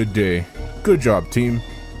darn good day. Good job, team.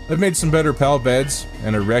 I've made some better pal beds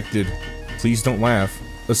and erected, please don't laugh,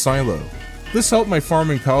 a silo. This helped my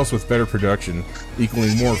farming pals with better production,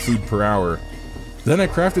 equaling more food per hour. Then I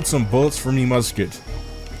crafted some bullets for me musket.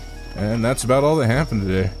 And that's about all that happened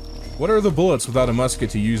today. What are the bullets without a musket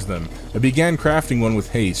to use them? I began crafting one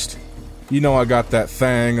with haste. You know I got that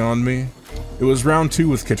thang on me. It was round 2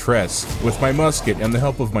 with Catress. With my musket and the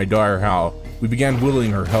help of my Dire Howl, we began whittling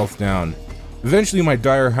her health down. Eventually my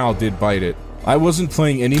Dire Howl did bite it. I wasn't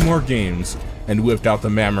playing any more games and whipped out the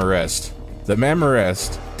Mammorest. The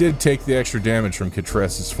Mammorest did take the extra damage from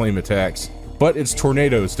Catress's flame attacks, but its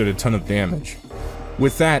tornadoes did a ton of damage.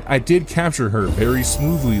 With that, I did capture her very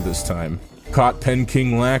smoothly this time. Caught Pen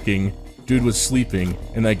King lacking, dude was sleeping,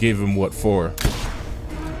 and I gave him what for.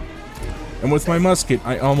 And with my musket,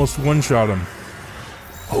 I almost one-shot him.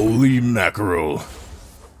 Holy mackerel.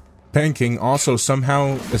 Pen King also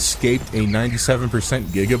somehow escaped a 97%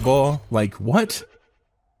 Gigaball? Like, what?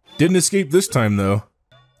 Didn't escape this time, though.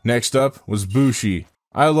 Next up was Bushi.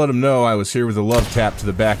 I let him know I was here with a love tap to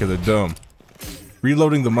the back of the dome.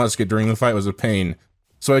 Reloading the musket during the fight was a pain,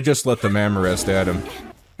 so I just let the Mammorest at him.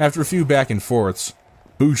 After a few back and forths,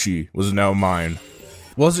 Bushi was now mine.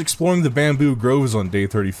 While exploring the bamboo groves on day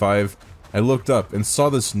 35, I looked up and saw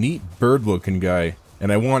this neat bird-looking guy,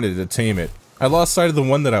 and I wanted to tame it. I lost sight of the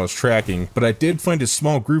one that I was tracking, but I did find a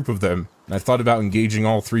small group of them, and I thought about engaging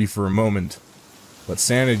all 3 for a moment. But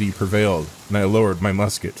sanity prevailed, and I lowered my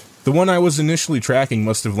musket. The one I was initially tracking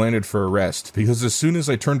must have landed for a rest, because as soon as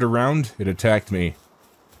I turned around, it attacked me.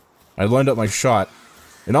 I lined up my shot,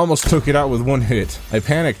 and almost took it out with one hit. I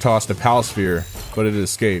panic-tossed a Palsphere, but it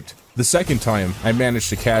escaped. The second time, I managed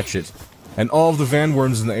to catch it, and all of the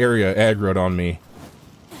Vanworms in the area aggroed on me.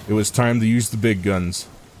 It was time to use the big guns.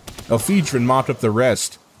 Ephedrine mopped up the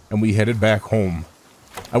rest, and we headed back home.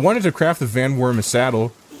 I wanted to craft the Vanworm a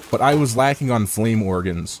saddle, but I was lacking on flame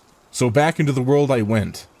organs. So back into the world I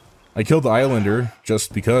went. I killed the Islander,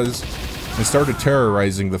 just because, and started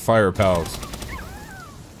terrorizing the Fire Pals.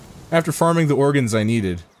 After farming the organs I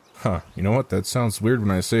needed... you know what? That sounds weird when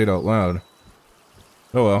I say it out loud.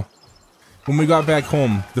 Oh well. When we got back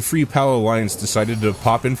home, the Free Pal Alliance decided to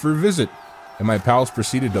pop in for a visit, and my pals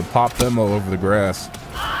proceeded to pop them all over the grass.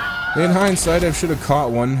 In hindsight, I should have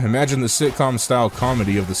caught one. Imagine the sitcom-style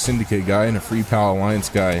comedy of the Syndicate guy and a Free Pal Alliance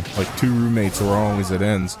guy, like 2 roommates who are always at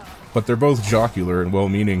ends, but they're both jocular and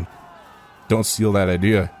well-meaning. Don't steal that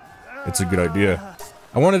idea. It's a good idea.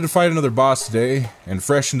 I wanted to fight another boss today, and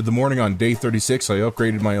fresh into the morning on day 36 I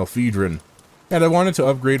upgraded my Ephedrine. And I wanted to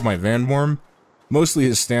upgrade my Vanworm, mostly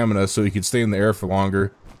his stamina so he could stay in the air for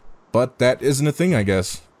longer, but that isn't a thing I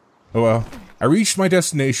guess. Oh well. I reached my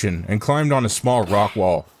destination and climbed on a small rock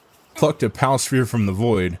wall, plucked a Palsphere from the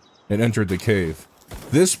void, and entered the cave.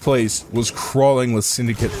 This place was crawling with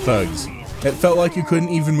syndicate thugs. It felt like you couldn't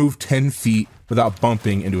even move 10 feet without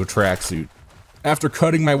bumping into a tracksuit. After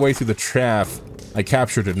cutting my way through the chaff, I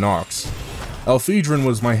captured a Nox. Elphedron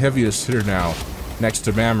was my heaviest hitter now, next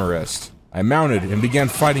to Mamarest. I mounted and began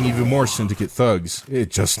fighting even more syndicate thugs. It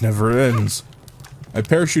just never ends. I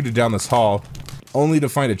parachuted down this hall, only to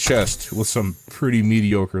find a chest with some pretty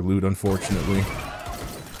mediocre loot, unfortunately.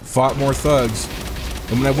 Fought more thugs,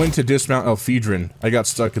 and when I went to dismount Elphedron, I got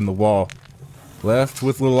stuck in the wall. Left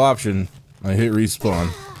with little option, I hit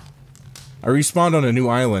respawn. I respawned on a new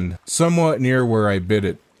island, somewhat near where I bid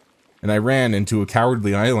it, and I ran into a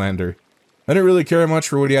cowardly islander. I didn't really care much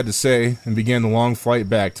for what he had to say, and began the long flight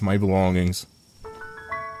back to my belongings.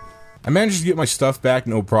 I managed to get my stuff back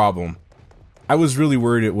no problem. I was really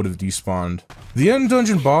worried it would have despawned. The end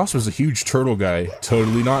dungeon boss was a huge turtle guy,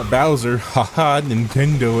 totally not Bowser. Haha,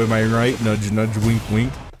 Nintendo, am I right? Nudge nudge, wink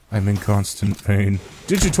wink. I'm in constant pain.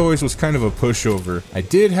 Digitoys was kind of a pushover. I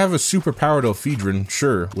did have a super-powered Elphedron,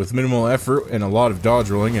 sure. With minimal effort and a lot of dodge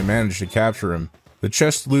rolling, I managed to capture him. The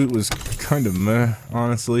chest loot was kind of meh,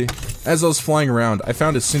 honestly. As I was flying around, I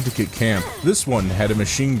found a syndicate camp. This one had a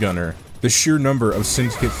machine gunner. The sheer number of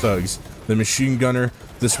syndicate thugs. The machine gunner,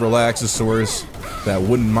 this Relaxosaurus, that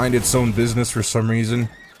wouldn't mind its own business for some reason.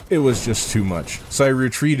 It was just too much. So I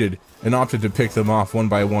retreated and opted to pick them off one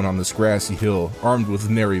by one on this grassy hill, armed with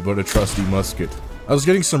nary but a trusty musket. I was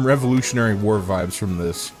getting some Revolutionary War vibes from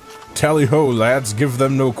this. Tally-ho, lads, give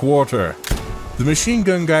them no quarter. The machine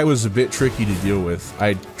gun guy was a bit tricky to deal with.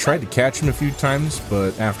 I tried to catch him a few times,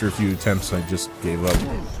 but after a few attempts I just gave up.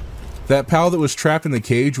 That pal that was trapped in the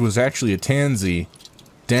cage was actually a Tansy.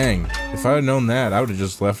 Dang, if I had known that, I would have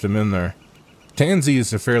just left him in there. Tansy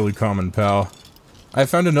is a fairly common pal. I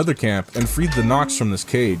found another camp and freed the Nox from this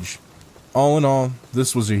cage. All in all,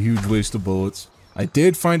 this was a huge waste of bullets. I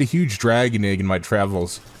did find a huge dragon egg in my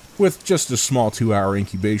travels, with just a small 2-hour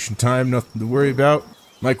incubation time, nothing to worry about.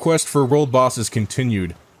 My quest for world bosses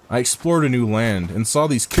continued. I explored a new land and saw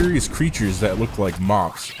these curious creatures that looked like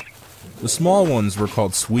mops. The small ones were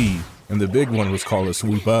called Swee, and the big one was called a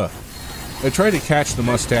Sweepa. I tried to catch the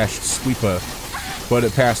mustached Sweepa, but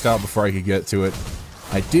it passed out before I could get to it.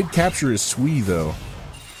 I did capture a Swee though.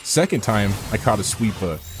 Second time, I caught a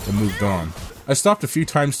Sweepa and moved on. I stopped a few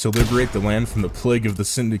times to liberate the land from the plague of the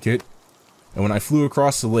Syndicate, and when I flew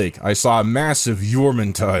across the lake, I saw a massive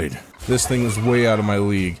Yormantide. This thing was way out of my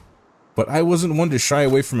league, but I wasn't one to shy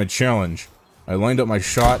away from a challenge. I lined up my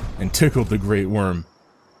shot and tickled the great worm.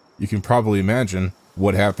 You can probably imagine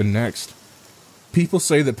what happened next. People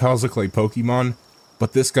say that pals look like Pokemon,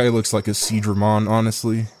 but this guy looks like a Seadramon,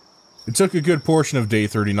 honestly. It took a good portion of day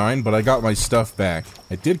 39, but I got my stuff back.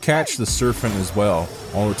 I did catch the Serpent as well.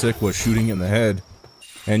 All it took was shooting it in the head,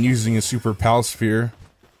 and using a super pal sphere.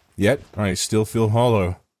 Yet, I still feel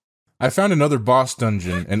hollow. I found another boss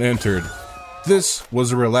dungeon and entered. This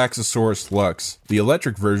was a Relaxosaurus Lux, the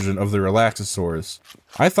electric version of the Relaxosaurus.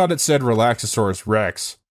 I thought it said Relaxosaurus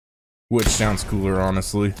Rex, which sounds cooler,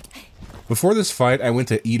 honestly. Before this fight, I went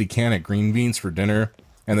to eat a can of green beans for dinner,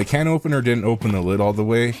 and the can opener didn't open the lid all the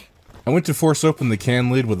way. I went to force open the can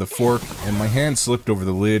lid with a fork, and my hand slipped over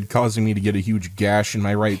the lid, causing me to get a huge gash in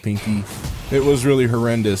my right pinky. It was really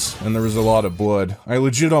horrendous, and there was a lot of blood. I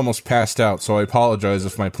legit almost passed out, so I apologize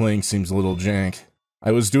if my playing seems a little jank.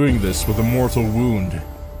 I was doing this with a mortal wound.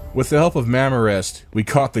 With the help of Mamarest, we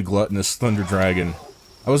caught the gluttonous Thunder Dragon.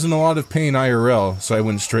 I was in a lot of pain IRL, so I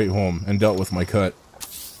went straight home and dealt with my cut.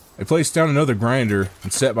 I placed down another grinder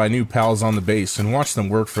and set my new pals on the base and watched them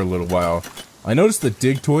work for a little while. I noticed that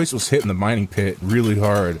Digtoys was hitting the mining pit really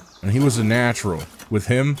hard, and he was a natural. With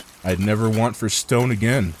him, I'd never want for stone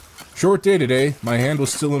again. Short day today, my hand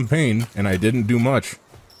was still in pain, and I didn't do much. I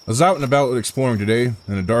was out and about exploring today,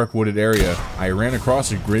 in a dark wooded area. I ran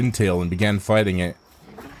across a Grintail and began fighting it.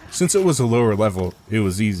 Since it was a lower level, it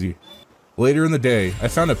was easy. Later in the day, I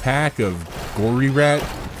found a pack of Gory Rat.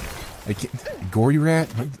 Gory Rat?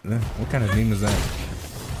 What kind of name is that?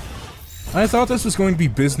 I thought this was going to be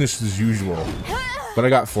business as usual, but I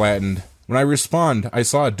got flattened. When I respawned, I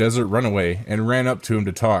saw a desert runaway and ran up to him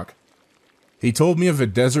to talk. He told me of a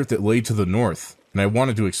desert that lay to the north, and I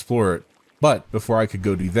wanted to explore it, but before I could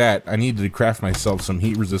go do that, I needed to craft myself some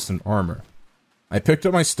heat-resistant armor. I picked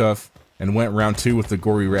up my stuff and went round 2 with the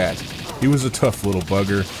Gory Rat. He was a tough little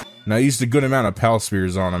bugger, and I used a good amount of pal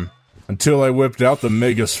spheres on him, until I whipped out the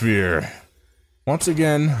Mega Sphere. Once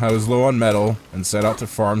again, I was low on metal, and set out to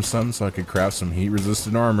farm some so I could craft some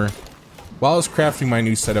heat-resistant armor. While I was crafting my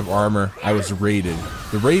new set of armor, I was raided.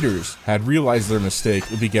 The raiders had realized their mistake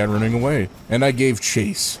and began running away, and I gave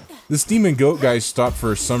chase. This demon goat guy stopped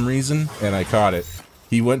for some reason, and I caught it.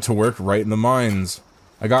 He went to work right in the mines.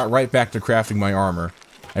 I got right back to crafting my armor.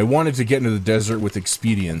 I wanted to get into the desert with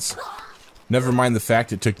expedience. Never mind the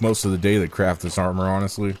fact it took most of the day to craft this armor,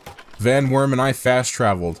 honestly. Van Worm and I fast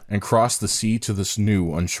traveled and crossed the sea to this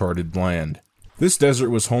new uncharted land. This desert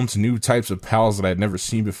was home to new types of pals that I had never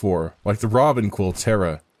seen before, like the robin quill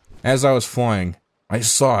Terra. As I was flying, I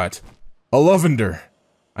saw it. A lavender!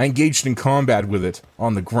 I engaged in combat with it,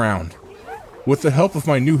 on the ground. With the help of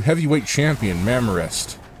my new heavyweight champion,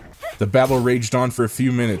 Mamarest. The battle raged on for a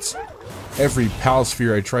few minutes. Every pal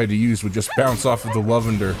sphere I tried to use would just bounce off of the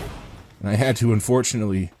lavender, and I had to,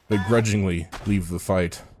 unfortunately, begrudgingly, leave the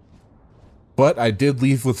fight. But I did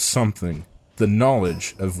leave with something, the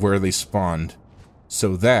knowledge of where they spawned.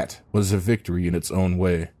 So that was a victory in its own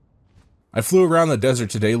way. I flew around the desert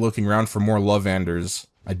today looking around for more lavanders.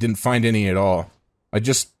 I didn't find any at all. I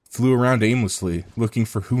just flew around aimlessly, looking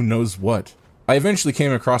for who knows what. I eventually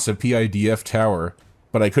came across a PIDF tower,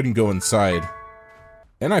 but I couldn't go inside.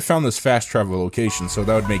 And I found this fast travel location, so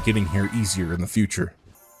that would make getting here easier in the future.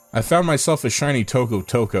 I found myself a shiny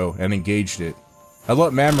Toko and engaged it. I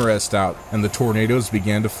let Mamarest out, and the tornadoes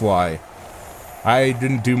began to fly. I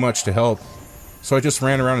didn't do much to help, so I just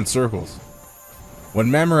ran around in circles.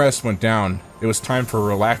 When Mamarest went down, it was time for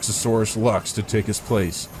Relaxosaurus Lux to take his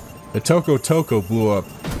place. The Toko blew up,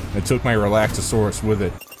 and took my Relaxosaurus with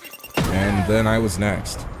it. And then I was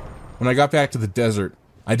next. When I got back to the desert,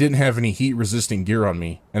 I didn't have any heat-resisting gear on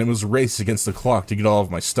me, and it was a race against the clock to get all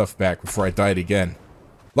of my stuff back before I died again.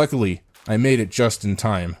 Luckily, I made it just in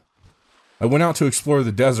time. I went out to explore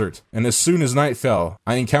the desert, and as soon as night fell,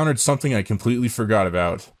 I encountered something I completely forgot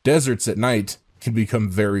about. Deserts at night can become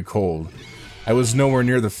very cold. I was nowhere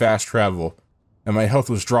near the fast travel, and my health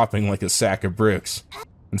was dropping like a sack of bricks.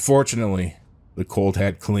 Unfortunately, the cold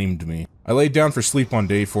had claimed me. I laid down for sleep on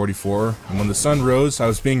day 44, and when the sun rose, I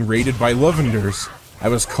was being raided by lavanders. I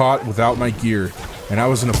was caught without my gear, and I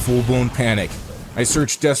was in a full-blown panic. I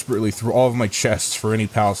searched desperately through all of my chests for any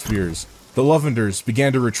pal spheres. The lavanders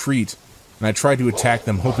began to retreat, and I tried to attack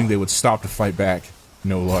them, hoping they would stop to fight back.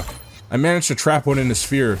 No luck. I managed to trap one in a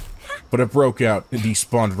sphere, but it broke out and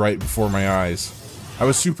despawned right before my eyes. I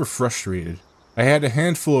was super frustrated. I had a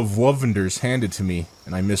handful of lavanders handed to me,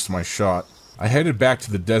 and I missed my shot. I headed back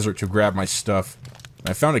to the desert to grab my stuff.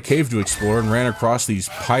 I found a cave to explore and ran across these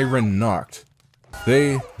Pyren Noct.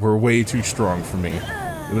 They were way too strong for me.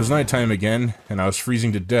 It was nighttime again, and I was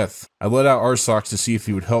freezing to death. I let out Arsox to see if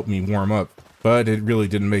he would help me warm up, but it really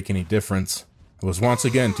didn't make any difference. I was once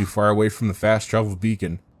again too far away from the fast travel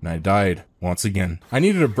beacon, and I died once again. I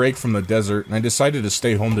needed a break from the desert, and I decided to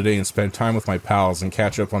stay home today and spend time with my pals and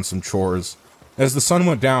catch up on some chores. As the sun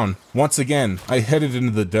went down, once again, I headed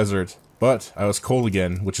into the desert, but I was cold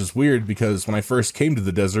again, which is weird because when I first came to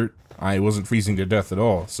the desert, I wasn't freezing to death at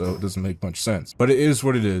all, so it doesn't make much sense. But it is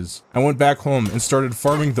what it is. I went back home and started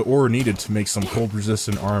farming the ore needed to make some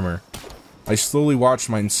cold-resistant armor. I slowly watched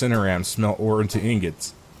my Incinerams smelt ore into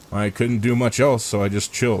ingots. I couldn't do much else, so I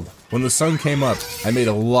just chilled. When the sun came up, I made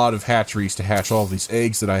a lot of hatcheries to hatch all of these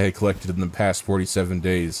eggs that I had collected in the past 47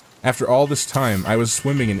 days. After all this time, I was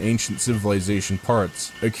swimming in ancient civilization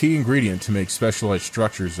parts, a key ingredient to make specialized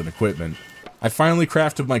structures and equipment. I finally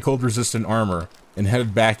crafted my cold-resistant armor, and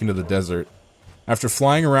headed back into the desert. After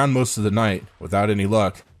flying around most of the night, without any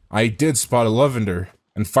luck, I did spot a lavender,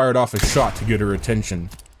 and fired off a shot to get her attention.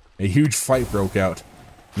 A huge fight broke out,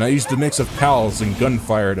 and I used a mix of pals and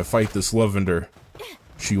gunfire to fight this lavender.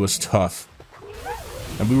 She was tough,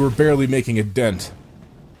 and we were barely making a dent.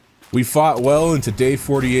 We fought well into day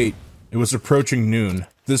 48. It was approaching noon.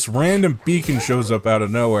 This random beacon shows up out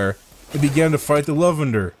of nowhere, and began to fight the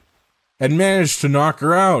lavender, and managed to knock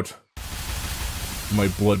her out. My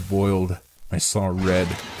blood boiled. I saw red.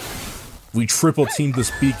 We triple-teamed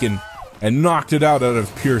this beacon and knocked it out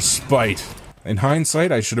of pure spite. In hindsight,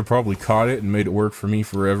 I should have probably caught it and made it work for me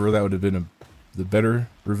forever. That would have been the better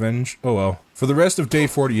revenge. Oh well. For the rest of day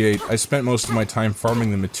 48, I spent most of my time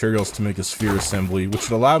farming the materials to make a sphere assembly, which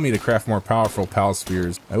would allow me to craft more powerful pal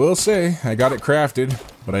spheres. I will say, I got it crafted,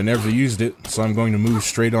 but I never used it, so I'm going to move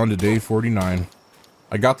straight on to day 49.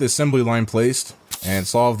 I got the assembly line placed, and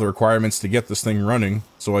solved the requirements to get this thing running,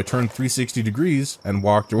 so I turned 360 degrees and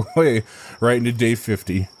walked away right into day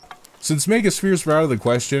 50. Since megaspheres were out of the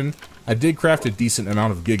question, I did craft a decent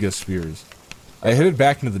amount of gigaspheres. I headed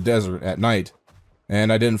back into the desert at night,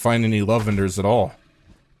 and I didn't find any lavanders at all.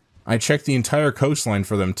 I checked the entire coastline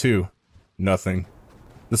for them too. Nothing.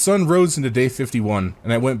 The sun rose into day 51,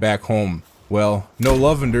 and I went back home. Well, no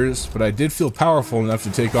lavanders, but I did feel powerful enough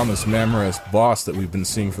to take on this Mamarest boss that we've been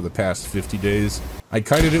seeing for the past 50 days. I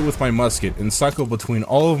kited it with my musket and cycled between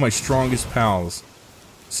all of my strongest pals.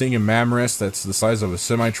 Seeing a Mamorest that's the size of a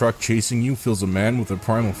semi-truck chasing you fills a man with a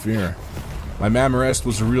primal fear. My Mamorest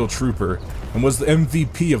was a real trooper, and was the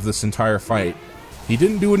MVP of this entire fight. He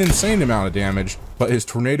didn't do an insane amount of damage, but his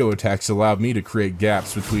tornado attacks allowed me to create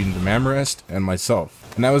gaps between the Mamorest and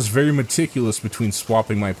myself. And I was very meticulous between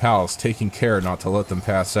swapping my pals, taking care not to let them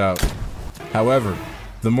pass out. However,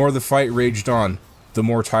 the more the fight raged on, the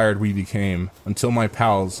more tired we became, until my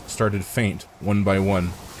pals started to faint one by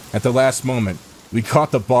one. At the last moment, we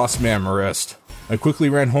caught the boss Mamorest. I quickly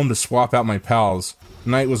ran home to swap out my pals.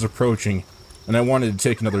 Night was approaching, and I wanted to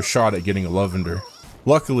take another shot at getting a Lavender.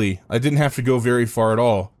 Luckily, I didn't have to go very far at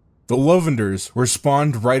all. The Lavenders were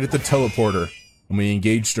spawned right at the teleporter, and we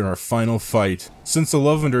engaged in our final fight. Since the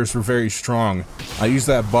Lavenders were very strong, I used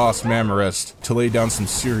that boss Mamorest to lay down some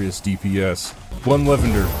serious DPS. One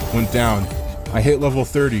Lavender went down. I hit level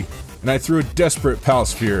 30, and I threw a desperate pal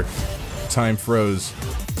spear. Time froze.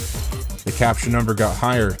 The capture number got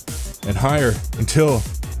higher and higher until...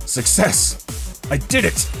 success! I did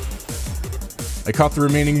it! I caught the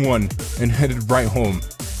remaining one and headed right home,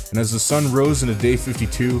 and as the sun rose into day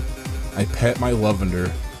 52, I pet my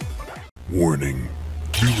Lavender. Warning.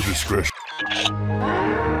 Viewer discretion.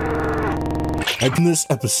 In this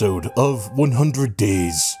episode of 100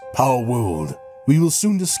 Days, Palworld, we will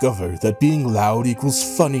soon discover that being loud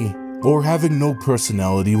equals funny, or having no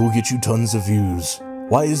personality will get you tons of views.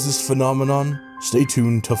 Why is this phenomenon? Stay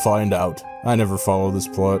tuned to find out. I never follow this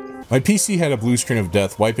plot. My PC had a blue screen of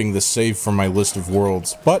death wiping the save from my list of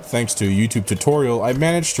worlds, but thanks to a YouTube tutorial, I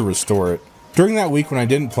managed to restore it. During that week when I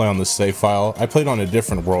didn't play on this save file, I played on a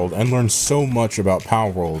different world and learned so much about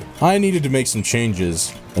Palworld. I needed to make some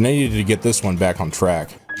changes, and I needed to get this one back on track.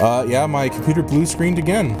 Yeah, my computer blue screened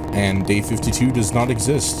again, and day 52 does not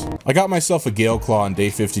exist. I got myself a Gale Claw on day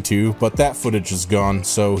 52, but that footage is gone,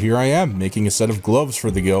 so here I am, making a set of gloves for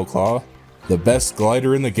the Gale Claw. The best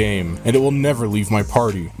glider in the game, and it will never leave my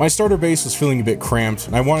party. My starter base was feeling a bit cramped,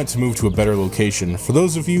 and I wanted to move to a better location. For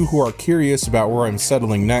those of you who are curious about where I'm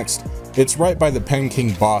settling next, it's right by the Pen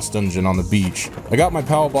King boss dungeon on the beach. I got my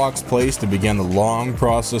PAL box placed and began the long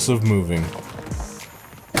process of moving.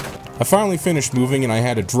 I finally finished moving and I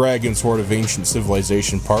had a dragon sword of ancient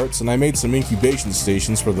civilization parts, and I made some incubation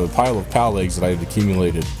stations for the pile of PAL eggs that I had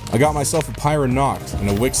accumulated. I got myself a Pyronoct and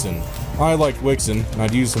a Wixen. I liked Wixen, and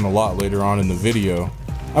I'd use him a lot later on in the video.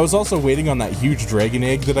 I was also waiting on that huge dragon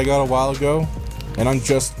egg that I got a while ago, and I'm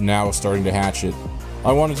just now starting to hatch it.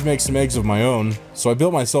 I wanted to make some eggs of my own, so I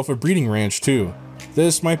built myself a breeding ranch too.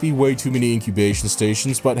 This might be way too many incubation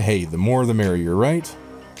stations, but hey, the more the merrier, right?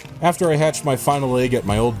 After I hatched my final egg at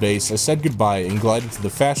my old base, I said goodbye and glided to the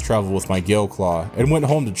fast travel with my Gale Claw, and went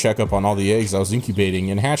home to check up on all the eggs I was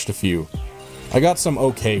incubating and hatched a few. I got some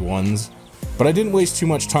okay ones, but I didn't waste too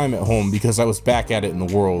much time at home because I was back at it in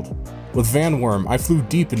the world. With Van Worm, I flew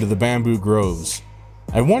deep into the bamboo groves.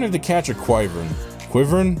 I wanted to catch a Quivern.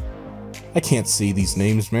 Quivern? I can't say these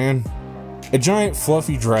names, man. A giant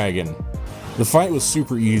fluffy dragon. The fight was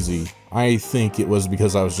super easy. I think it was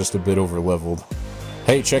because I was just a bit over-leveled.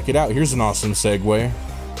 Hey, check it out, here's an awesome segue.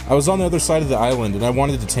 I was on the other side of the island and I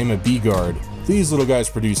wanted to tame a bee guard. These little guys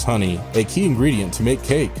produce honey, a key ingredient to make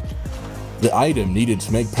cake. The item needed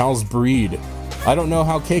to make pals breed. I don't know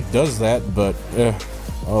how cake does that, but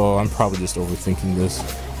oh, I'm probably just overthinking this.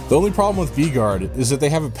 The only problem with bee guard is that they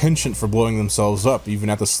have a penchant for blowing themselves up even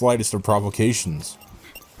at the slightest of provocations.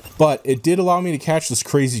 But it did allow me to catch this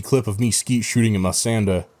crazy clip of me skeet shooting a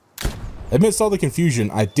Masanda. Amidst all the confusion,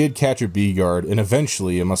 I did catch a bee guard, and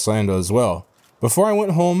eventually a Masanda as well. Before I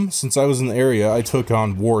went home, since I was in the area, I took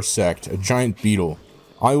on Warsect, a giant beetle.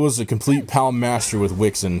 I was a complete PAL master with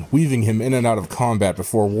Wixen, weaving him in and out of combat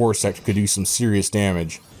before Warsect could do some serious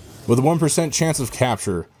damage. With a 1% chance of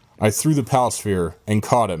capture, I threw the PAL sphere and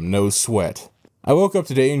caught him, no sweat. I woke up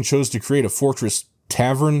today and chose to create a fortress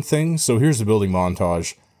tavern thing, so here's a building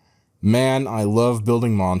montage. Man, I love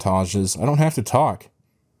building montages. I don't have to talk.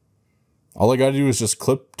 All I gotta do is just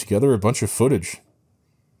clip together a bunch of footage.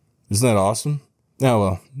 Isn't that awesome? Oh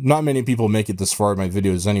well, not many people make it this far in my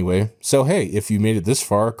videos anyway, so hey, if you made it this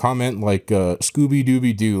far, comment like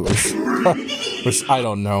Scooby-Dooby-Doo, or I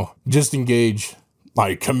don't know. Just engage.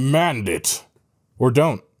 I command it! Or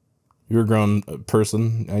don't. You're a grown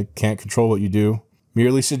person, I can't control what you do.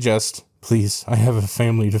 Merely suggest, please, I have a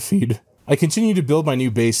family to feed. I continue to build my new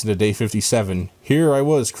base into day 57. Here I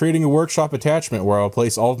was, creating a workshop attachment where I'll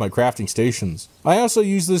place all of my crafting stations. I also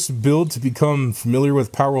used this build to become familiar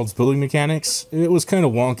with Palworld's building mechanics. It was kind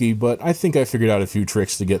of wonky, but I think I figured out a few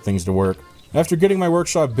tricks to get things to work. After getting my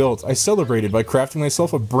workshop built, I celebrated by crafting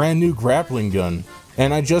myself a brand new grappling gun.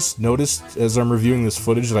 And I just noticed, as I'm reviewing this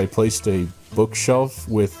footage, that I placed a bookshelf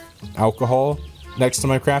with alcohol. next to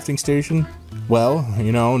my crafting station? Well,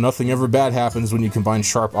 you know, nothing ever bad happens when you combine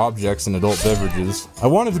sharp objects and adult beverages. I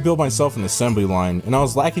wanted to build myself an assembly line, and I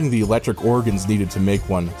was lacking the electric organs needed to make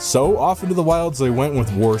one. So, off into the wilds I went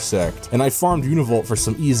with War Sect, and I farmed Univolt for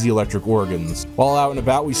some easy electric organs. While out and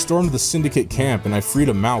about, we stormed the Syndicate camp, and I freed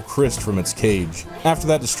a Mal Christ from its cage. After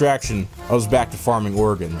that distraction, I was back to farming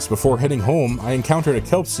organs. Before heading home, I encountered a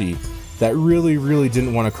Kelpsie that really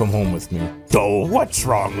didn't want to come home with me. So, what's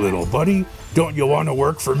wrong, little buddy? Don't you want to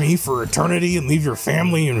work for me for eternity and leave your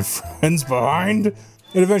family and friends behind? It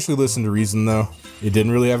eventually listened to reason, though. It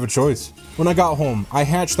didn't really have a choice. When I got home, I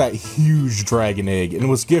hatched that huge dragon egg and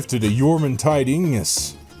was gifted a Yormantide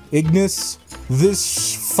Ignis. Ignis?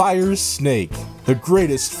 This fire snake. The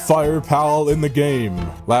greatest fire pal in the game.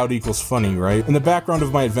 Loud equals funny, right? In the background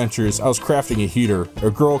of my adventures, I was crafting a heater.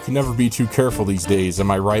 A girl can never be too careful these days,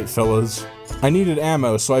 am I right, fellas? I needed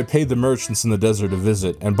ammo, so I paid the merchants in the desert a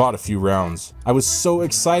visit and bought a few rounds. I was so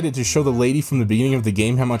excited to show the lady from the beginning of the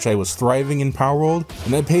game how much I was thriving in Palworld,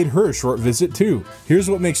 and I paid her a short visit too. Here's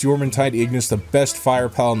what makes Yormantide Ignis the best fire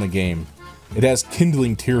pal in the game. It has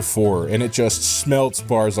Kindling Tier 4, and it just smelts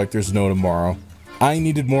bars like there's no tomorrow. I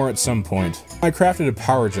needed more at some point. I crafted a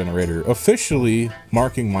power generator, officially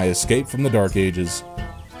marking my escape from the Dark Ages.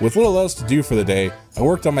 With little else to do for the day, I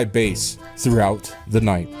worked on my base throughout the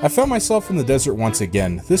night. I found myself in the desert once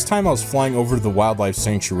again. This time I was flying over to the wildlife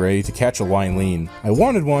sanctuary to catch a Lion. I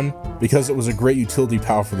wanted one because it was a great utility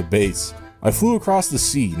pal for the base. I flew across the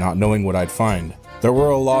sea, not knowing what I'd find. There were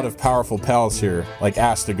a lot of powerful pals here, like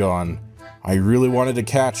Astegon. I really wanted to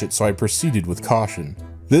catch it, so I proceeded with caution.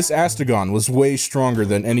 This Astegon was way stronger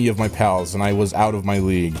than any of my pals, and I was out of my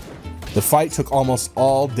league. The fight took almost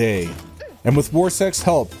all day, and with Warsec's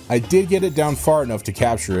help, I did get it down far enough to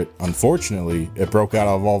capture it. Unfortunately, it broke out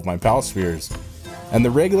of all of my pal spheres, and the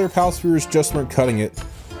regular pal spheres just weren't cutting it,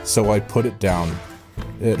 so I put it down.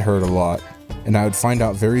 It hurt a lot, and I would find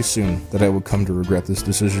out very soon that I would come to regret this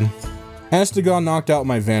decision. Astegon knocked out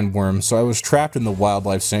my Vanworm, so I was trapped in the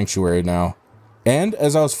wildlife sanctuary now. And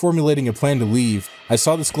as I was formulating a plan to leave, I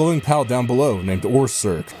saw this glowing pal down below named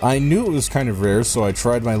Orsurk. I knew it was kind of rare, so I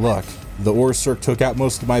tried my luck. The Orsurk took out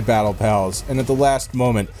most of my battle pals, and at the last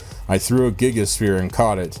moment, I threw a Gigasphere and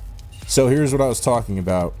caught it. So here's what I was talking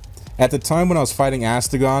about. At the time when I was fighting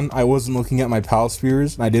Astegon, I wasn't looking at my pal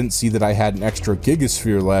spheres, and I didn't see that I had an extra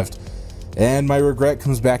Gigasphere left, and my regret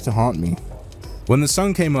comes back to haunt me. When the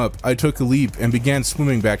sun came up, I took a leap and began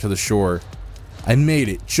swimming back to the shore. I made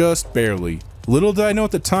it, just barely. Little did I know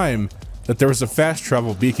at the time that there was a fast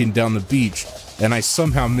travel beacon down the beach, and I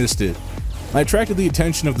somehow missed it. I attracted the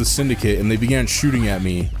attention of the Syndicate, and they began shooting at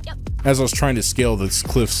me as I was trying to scale this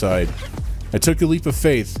cliffside. I took a leap of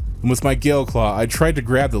faith, and with my Gale Claw, I tried to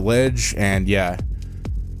grab the ledge, and yeah.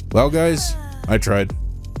 Well guys, I tried.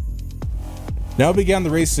 Now began the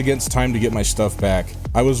race against time to get my stuff back.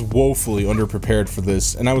 I was woefully underprepared for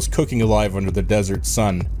this, and I was cooking alive under the desert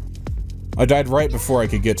sun. I died right before I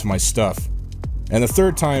could get to my stuff. And the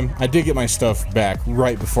third time, I did get my stuff back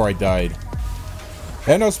right before I died.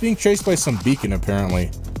 And I was being chased by some beacon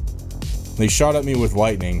apparently. They shot at me with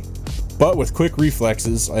lightning, but with quick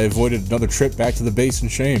reflexes, I avoided another trip back to the base in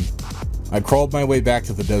shame. I crawled my way back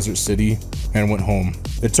to the desert city and went home.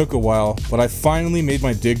 It took a while, but I finally made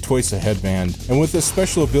my Dig Toysa headband, and with this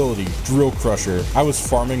special ability, Drill Crusher, I was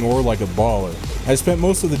farming ore like a baller. I spent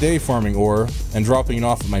most of the day farming ore and dropping it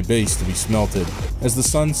off at my base to be smelted. As the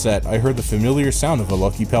sun set, I heard the familiar sound of a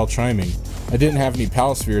lucky pal chiming. I didn't have any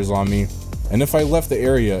pal spheres on me, and if I left the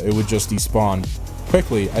area, it would just despawn.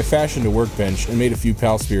 Quickly, I fashioned a workbench and made a few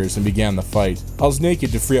pal spheres and began the fight. I was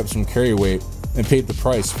naked to free up some carry weight, and paid the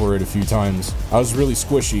price for it a few times. I was really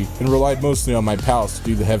squishy, and relied mostly on my pals to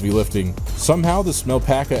do the heavy lifting. Somehow the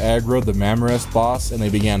Smelpaka aggroed the Mamarest boss, and they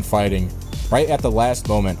began fighting. Right at the last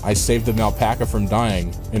moment, I saved the Malpaka from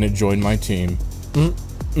dying, and it joined my team.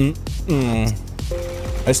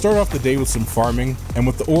 I started off the day with some farming, and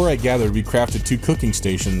with the ore I gathered we crafted 2 cooking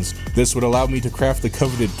stations. This would allow me to craft the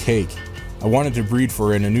coveted cake. I wanted to breed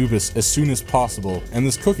for an Anubis as soon as possible, and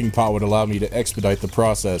this cooking pot would allow me to expedite the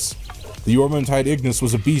process. The Yormantide Ignis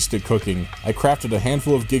was a beast at cooking. I crafted a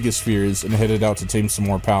handful of Gigaspheres and headed out to tame some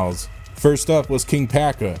more pals. First up was King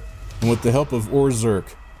Paka, and with the help of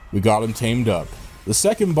Orsurk, we got him tamed up. The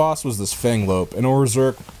second boss was this Fanglope, and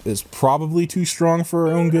Orsurk is probably too strong for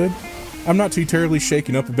our own good. I'm not too terribly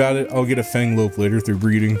shaken up about it. I'll get a Fanglope later through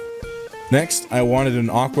breeding. Next, I wanted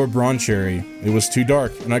an Aqua Broncherry. It was too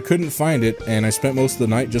dark, and I couldn't find it, and I spent most of the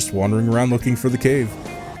night just wandering around looking for the cave.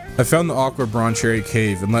 I found the Aqua Broncherry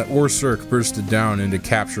cave and let Orsurk burst it down into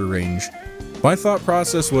capture range. My thought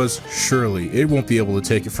process was, surely, it won't be able to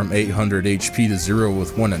take it from 800 HP to 0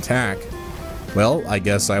 with one attack. Well, I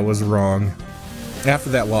guess I was wrong. After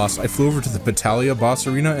that loss, I flew over to the Battaglia boss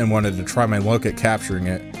arena and wanted to try my luck at capturing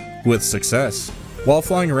it, with success. While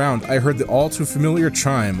flying around, I heard the all too familiar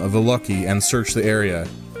chime of a Lucky and searched the area,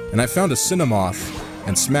 and I found a Cinnamoth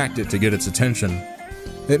and smacked it to get its attention.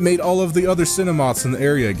 It made all of the other Cinnamoths in the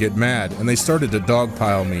area get mad, and they started to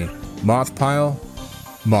dogpile me. Moth pile?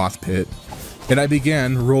 Moth pit. And I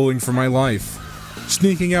began rolling for my life,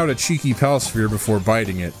 sneaking out a cheeky Palsphere before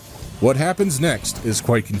biting it. What happens next is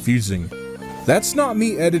quite confusing. That's not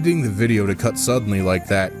me editing the video to cut suddenly like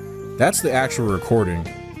that. That's the actual recording.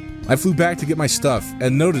 I flew back to get my stuff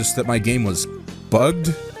and noticed that my game was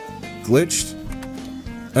bugged? Glitched?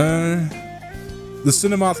 The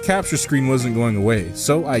Cinnamoth capture screen wasn't going away,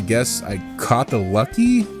 so I guess I caught the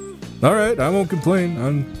Lucky? Alright, I won't complain,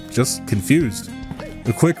 I'm just confused.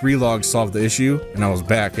 A quick relog solved the issue, and I was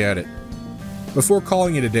back at it. Before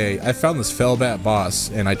calling it a day, I found this Fellbat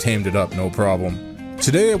boss, and I tamed it up no problem.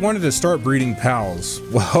 Today I wanted to start breeding pals.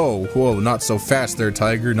 Whoa, not so fast there,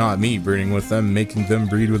 Tiger, not me breeding with them, making them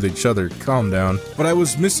breed with each other, calm down. But I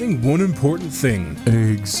was missing one important thing.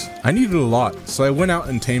 Eggs. I needed a lot, so I went out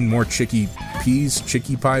and tamed more chicky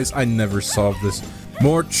pies, I never solved this.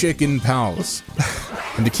 More chicken pals.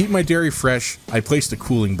 And to keep my dairy fresh, I placed a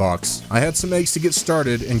cooling box. I had some eggs to get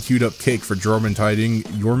started and queued up cake for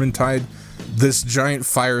Jormuntide, this giant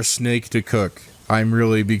fire snake to cook. I'm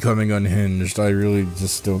really becoming unhinged. I really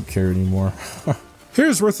just don't care anymore.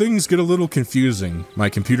 Here's where things get a little confusing. My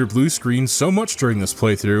computer blue screened so much during this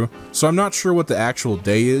playthrough, so I'm not sure what the actual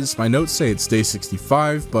day is. My notes say it's day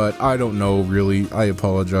 65, but I don't know really. I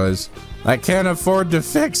apologize. I can't afford to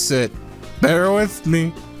fix it. Bear with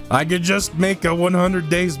me. I could just make a 100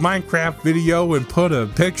 days Minecraft video and put a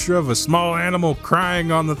picture of a small animal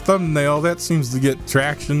crying on the thumbnail. That seems to get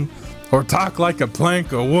traction. Or talk like a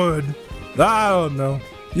plank of wood. I don't know.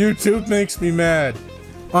 YouTube makes me mad.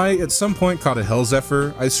 I, at some point, caught a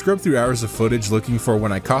Hellzephyr. I scrubbed through hours of footage looking for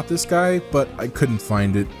when I caught this guy, but I couldn't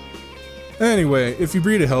find it. Anyway, if you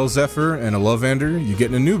breed a Hellzephyr and a Lovander, you get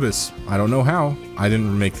an Anubis. I don't know how. I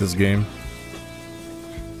didn't make this game.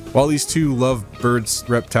 While these two lovebirds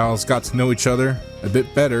reptiles got to know each other a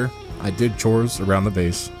bit better, I did chores around the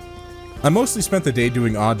base. I mostly spent the day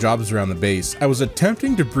doing odd jobs around the base. I was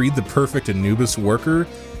attempting to breed the perfect Anubis worker.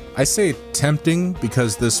 I say attempting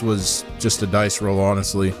because this was just a dice roll,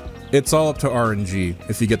 honestly. It's all up to RNG,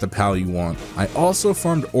 if you get the pal you want. I also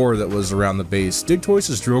farmed ore that was around the base.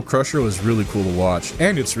 Digtoys' drill crusher was really cool to watch,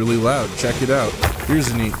 and it's really loud, check it out. Here's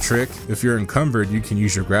a neat trick. If you're encumbered, you can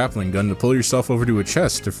use your grappling gun to pull yourself over to a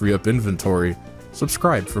chest to free up inventory.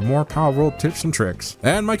 Subscribe for more Palworld tips and tricks.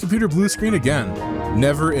 And my computer blue screen again.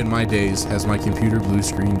 Never in my days has my computer blue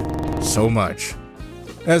screened so much.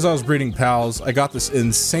 As I was breeding pals, I got this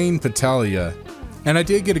insane Battaglia, and I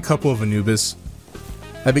did get a couple of Anubis.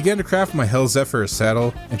 I began to craft my Hellzephyr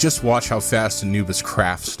saddle, and just watch how fast Anubis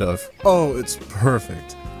crafts stuff. Oh, it's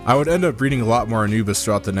perfect. I would end up breeding a lot more Anubis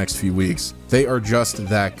throughout the next few weeks. They are just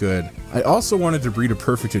that good. I also wanted to breed a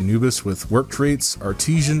perfect Anubis with work traits,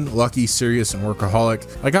 Artesian, Lucky, Serious, and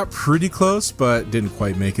Workaholic. I got pretty close, but didn't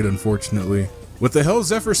quite make it, unfortunately. With the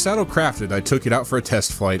Hellzephyr saddle crafted, I took it out for a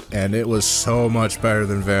test flight, and it was so much better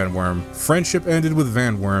than Van Worm. Friendship ended with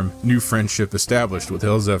Van Worm, new friendship established with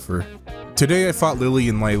Hellzephyr. Today I fought Lily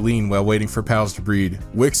and Lylene while waiting for pals to breed.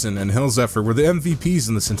 Wixen and Hellzephyr were the MVPs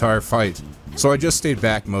in this entire fight, so I just stayed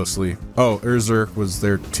back mostly. Oh, Urzurk was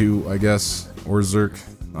there too, I guess. Or Zurk,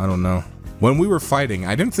 I don't know. When we were fighting,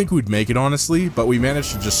 I didn't think we'd make it honestly, but we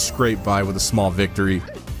managed to just scrape by with a small victory.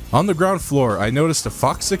 On the ground floor, I noticed a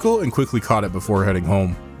foxicle and quickly caught it before heading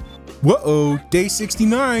home. Whoa, day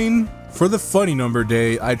 69! For the funny number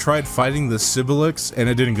day, I tried fighting the Sibylix and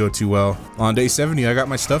it didn't go too well. On day 70, I got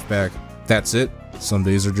my stuff back. That's it. Some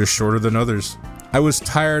days are just shorter than others. I was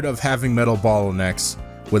tired of having metal bottlenecks.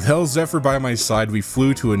 With Hellzephyr by my side, we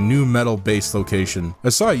flew to a new metal base location. I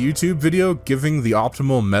saw a YouTube video giving the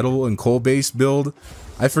optimal metal and coal base build.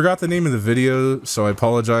 I forgot the name of the video, so I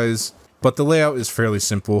apologize. But the layout is fairly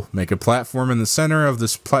simple. Make a platform in the center of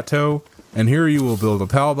this plateau, and here you will build a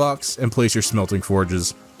pal box and place your smelting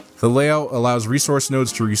forges. The layout allows resource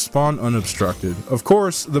nodes to respawn unobstructed. Of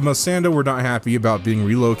course, the Mosanda were not happy about being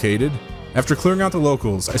relocated. After clearing out the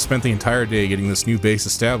locals, I spent the entire day getting this new base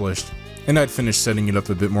established, and I'd finish setting it up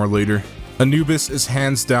a bit more later. Anubis is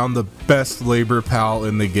hands down the best labor pal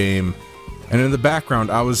in the game. And in the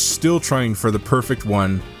background, I was still trying for the perfect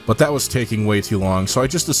one, but that was taking way too long, so I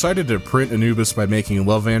just decided to print Anubis by making a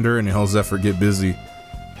Lovander and a Hellzephyr get busy.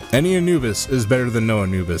 Any Anubis is better than no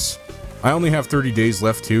Anubis. I only have 30 days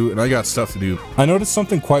left too, and I got stuff to do. I noticed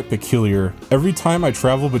something quite peculiar. Every time I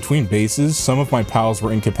traveled between bases, some of my pals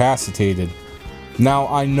were incapacitated. Now,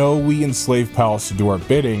 I know we enslave pals to do our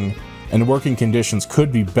bidding, and working conditions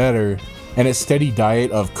could be better, and a steady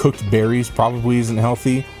diet of cooked berries probably isn't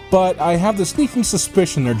healthy, but I have the sneaking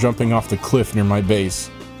suspicion they're jumping off the cliff near my base.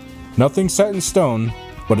 Nothing set in stone,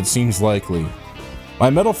 but it seems likely. My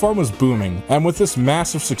metal farm was booming, and with this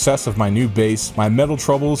massive success of my new base, my metal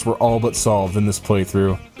troubles were all but solved in this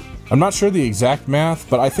playthrough. I'm not sure the exact math,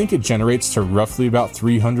 but I think it generates to roughly about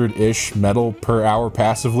 300-ish metal per hour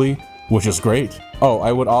passively, which is great. Oh,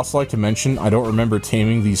 I would also like to mention, I don't remember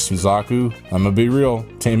taming these Suzaku. I'm gonna be real,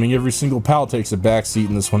 taming every single pal takes a backseat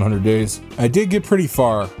in this 100 days. I did get pretty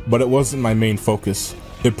far, but it wasn't my main focus.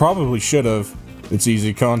 It probably should have. It's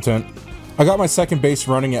easy content. I got my second base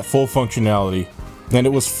running at full functionality, and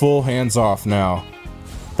it was full hands off now.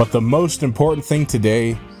 But the most important thing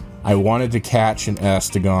today, I wanted to catch an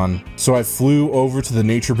Astegon. So I flew over to the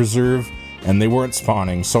nature preserve, and they weren't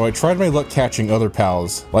spawning, so I tried my luck catching other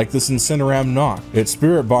pals, like this Incineram Noct. It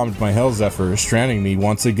spirit bombed my Hell Zephyr, stranding me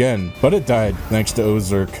once again, but it died thanks to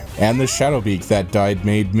Ozark. And the Shadowbeak that died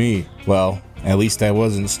made me. Well, at least I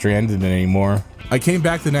wasn't stranded anymore. I came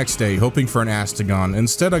back the next day hoping for an Astegon.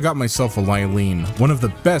 Instead, I got myself a Lylene, one of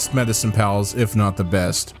the best medicine pals, if not the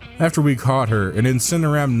best. After we caught her, an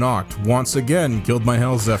Incineram Noct once again killed my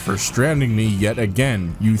Hell Zephyr, stranding me yet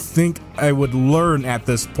again. You think I would learn at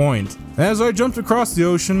this point. As I jumped across the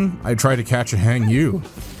ocean, I tried to catch a Hangyu,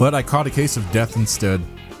 but I caught a case of death instead.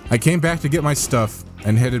 I came back to get my stuff,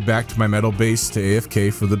 and headed back to my metal base to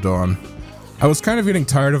AFK for the dawn. I was kind of getting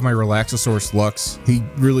tired of my Relaxosaurus Lux. He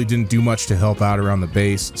really didn't do much to help out around the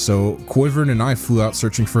base, so Quiverin and I flew out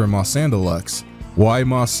searching for a Mossanda Lux. Why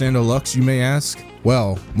Mossanda Lux, you may ask?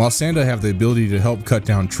 Well, Mossanda have the ability to help cut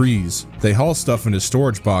down trees. They haul stuff into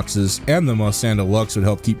storage boxes, and the Mossanda Lux would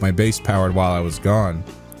help keep my base powered while I was gone.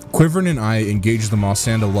 Quiverin and I engaged the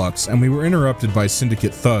Mossanda Lux, and we were interrupted by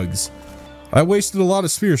Syndicate thugs. I wasted a lot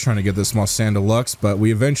of spears trying to get this Mossanda Lux, but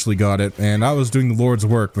we eventually got it, and I was doing the Lord's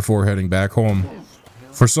work before heading back home.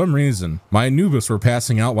 For some reason, my Anubis were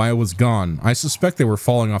passing out while I was gone. I suspect they were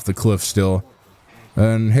falling off the cliff still.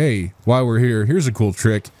 And hey, while we're here, here's a cool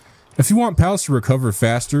trick. If you want pals to recover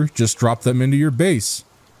faster, just drop them into your base,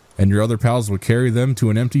 and your other pals will carry them to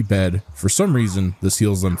an empty bed. For some reason, this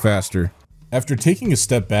heals them faster. After taking a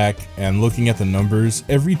step back and looking at the numbers,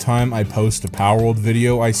 every time I post a Palworld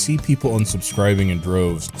video, I see people unsubscribing in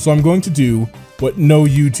droves. So I'm going to do what no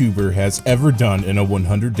YouTuber has ever done in a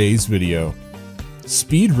 100 days video.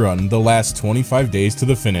 Speedrun the last 25 days to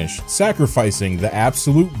the finish, sacrificing the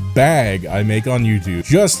absolute bag I make on YouTube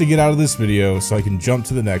just to get out of this video so I can jump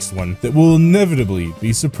to the next one that will inevitably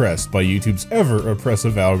be suppressed by YouTube's ever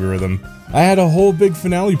oppressive algorithm. I had a whole big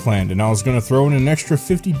finale planned and I was going to throw in an extra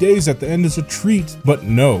 50 days at the end as a treat, but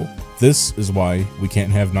no, this is why we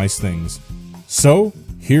can't have nice things. So,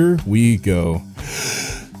 here we go.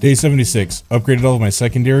 Day 76, upgraded all of my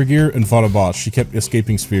secondary gear and fought a boss. She kept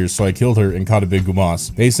escaping spears, so I killed her and caught a big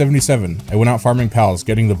Gumas. Day 77, I went out farming pals,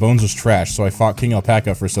 getting the bones was trash, so I fought King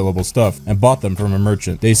Alpaca for sellable stuff and bought them from a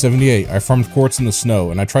merchant. Day 78, I farmed quartz in the snow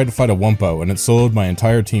and I tried to fight a Wumpo and it soloed my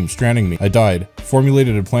entire team, stranding me. I died,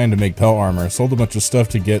 formulated a plan to make pelt armor, sold a bunch of stuff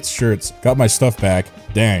to get shirts, got my stuff back.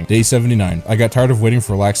 Dang. Day 79, I got tired of waiting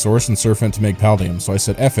for Laxorus and Surfent to make Paldium, so I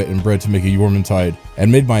said F it and bred to make a Yormantide,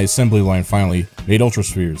 and made my assembly line finally, made Ultra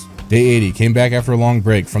Spheres. Day 80, came back after a long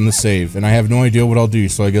break from the save, and I have no idea what I'll do,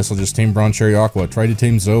 so I guess I'll just tame Bronze Cherry Aqua, tried to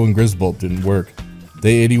tame Zoe and Grisbolt, didn't work.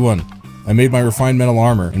 Day 81, I made my refined metal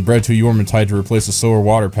armor and bred to a Yormantide to replace the slower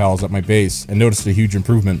water pals at my base, and noticed a huge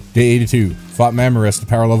improvement. Day 82, fought Mammorest to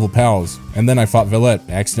power level pals, and then I fought Villette,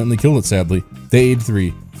 accidentally killed it sadly. Day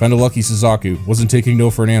 83, found a lucky Suzaku, wasn't taking no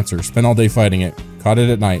for an answer, spent all day fighting it, caught it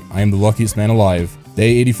at night, I am the luckiest man alive.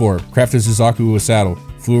 Day 84, crafted Suzaku with a saddle,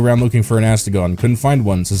 flew around looking for an Astegon, couldn't find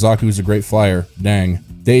one, Suzaku is a great flyer, dang.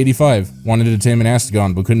 Day 85, wanted to tame an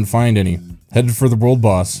Astegon but couldn't find any. Headed for the world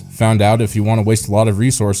boss, found out if you want to waste a lot of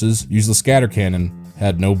resources, use the scatter cannon,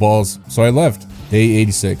 had no balls, so I left. Day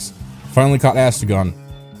 86, finally caught Astegon.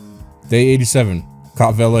 Day 87,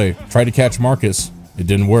 caught Valet, tried to catch Marcus, it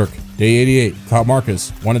didn't work. Day 88, caught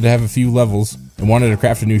Marcus, wanted to have a few levels, and wanted to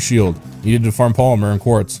craft a new shield, needed to farm polymer and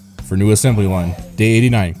quartz for new assembly line. Day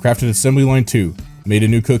 89, crafted assembly line 2, made a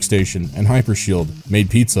new cook station and hyper shield, made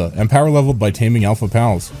pizza, and power leveled by taming alpha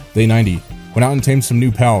pals. Day 90, went out and tamed some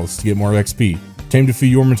new pals to get more XP, tamed a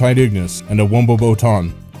few Yormantide Ignis and a Wumbo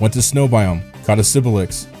Botan, went to snow biome, caught a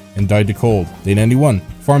Sibilix, and died to cold. Day 91.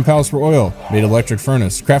 Farmed pals for oil, made electric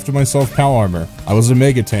furnace, crafted myself pal armor. I was a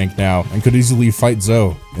mega tank now, and could easily fight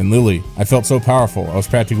Zoe and Lily. I felt so powerful, I was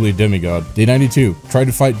practically a demigod. Day 92, tried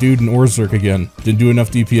to fight Dude and Orzerk again, didn't do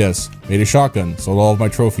enough DPS. Made a shotgun, sold all of my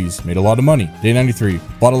trophies, made a lot of money. Day 93,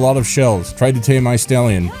 bought a lot of shells, tried to tame my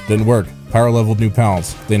stallion, didn't work. Power leveled new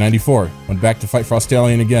pals. Day 94, went back to fight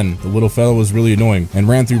Frostallion again. The little fellow was really annoying, and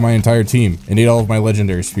ran through my entire team, and ate all of my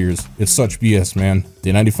legendary spheres. It's such BS, man.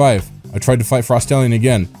 Day 95, I tried to fight Frostallion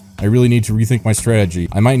again. I really need to rethink my strategy.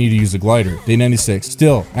 I might need to use a glider. Day 96.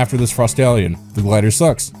 Still, after this Frostallion, the glider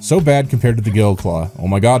sucks. So bad compared to the Gale-Claw. Oh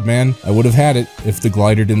my god, man. I would have had it if the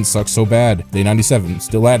glider didn't suck so bad. Day 97.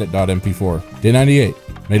 Still at it, .mp4. Day 98.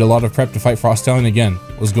 Made a lot of prep to fight Frostallion again.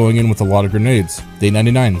 Was going in with a lot of grenades. Day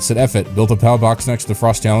 99. Said F it. Built a pal box next to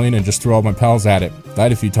Frostallion and just threw all my pals at it.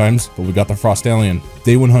 Died a few times, but we got the Frostallion.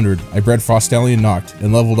 Day 100. I bred Frostallion Noct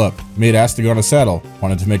and leveled up. Made Astagon a saddle.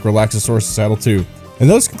 Wanted to make Relaxosaurus a saddle too. And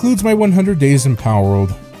thus concludes my 100 days in Palworld.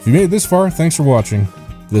 If you made it this far, thanks for watching.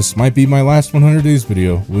 This might be my last 100 days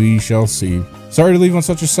video. We shall see. Sorry to leave on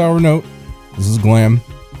such a sour note. This is Glam,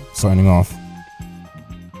 signing off.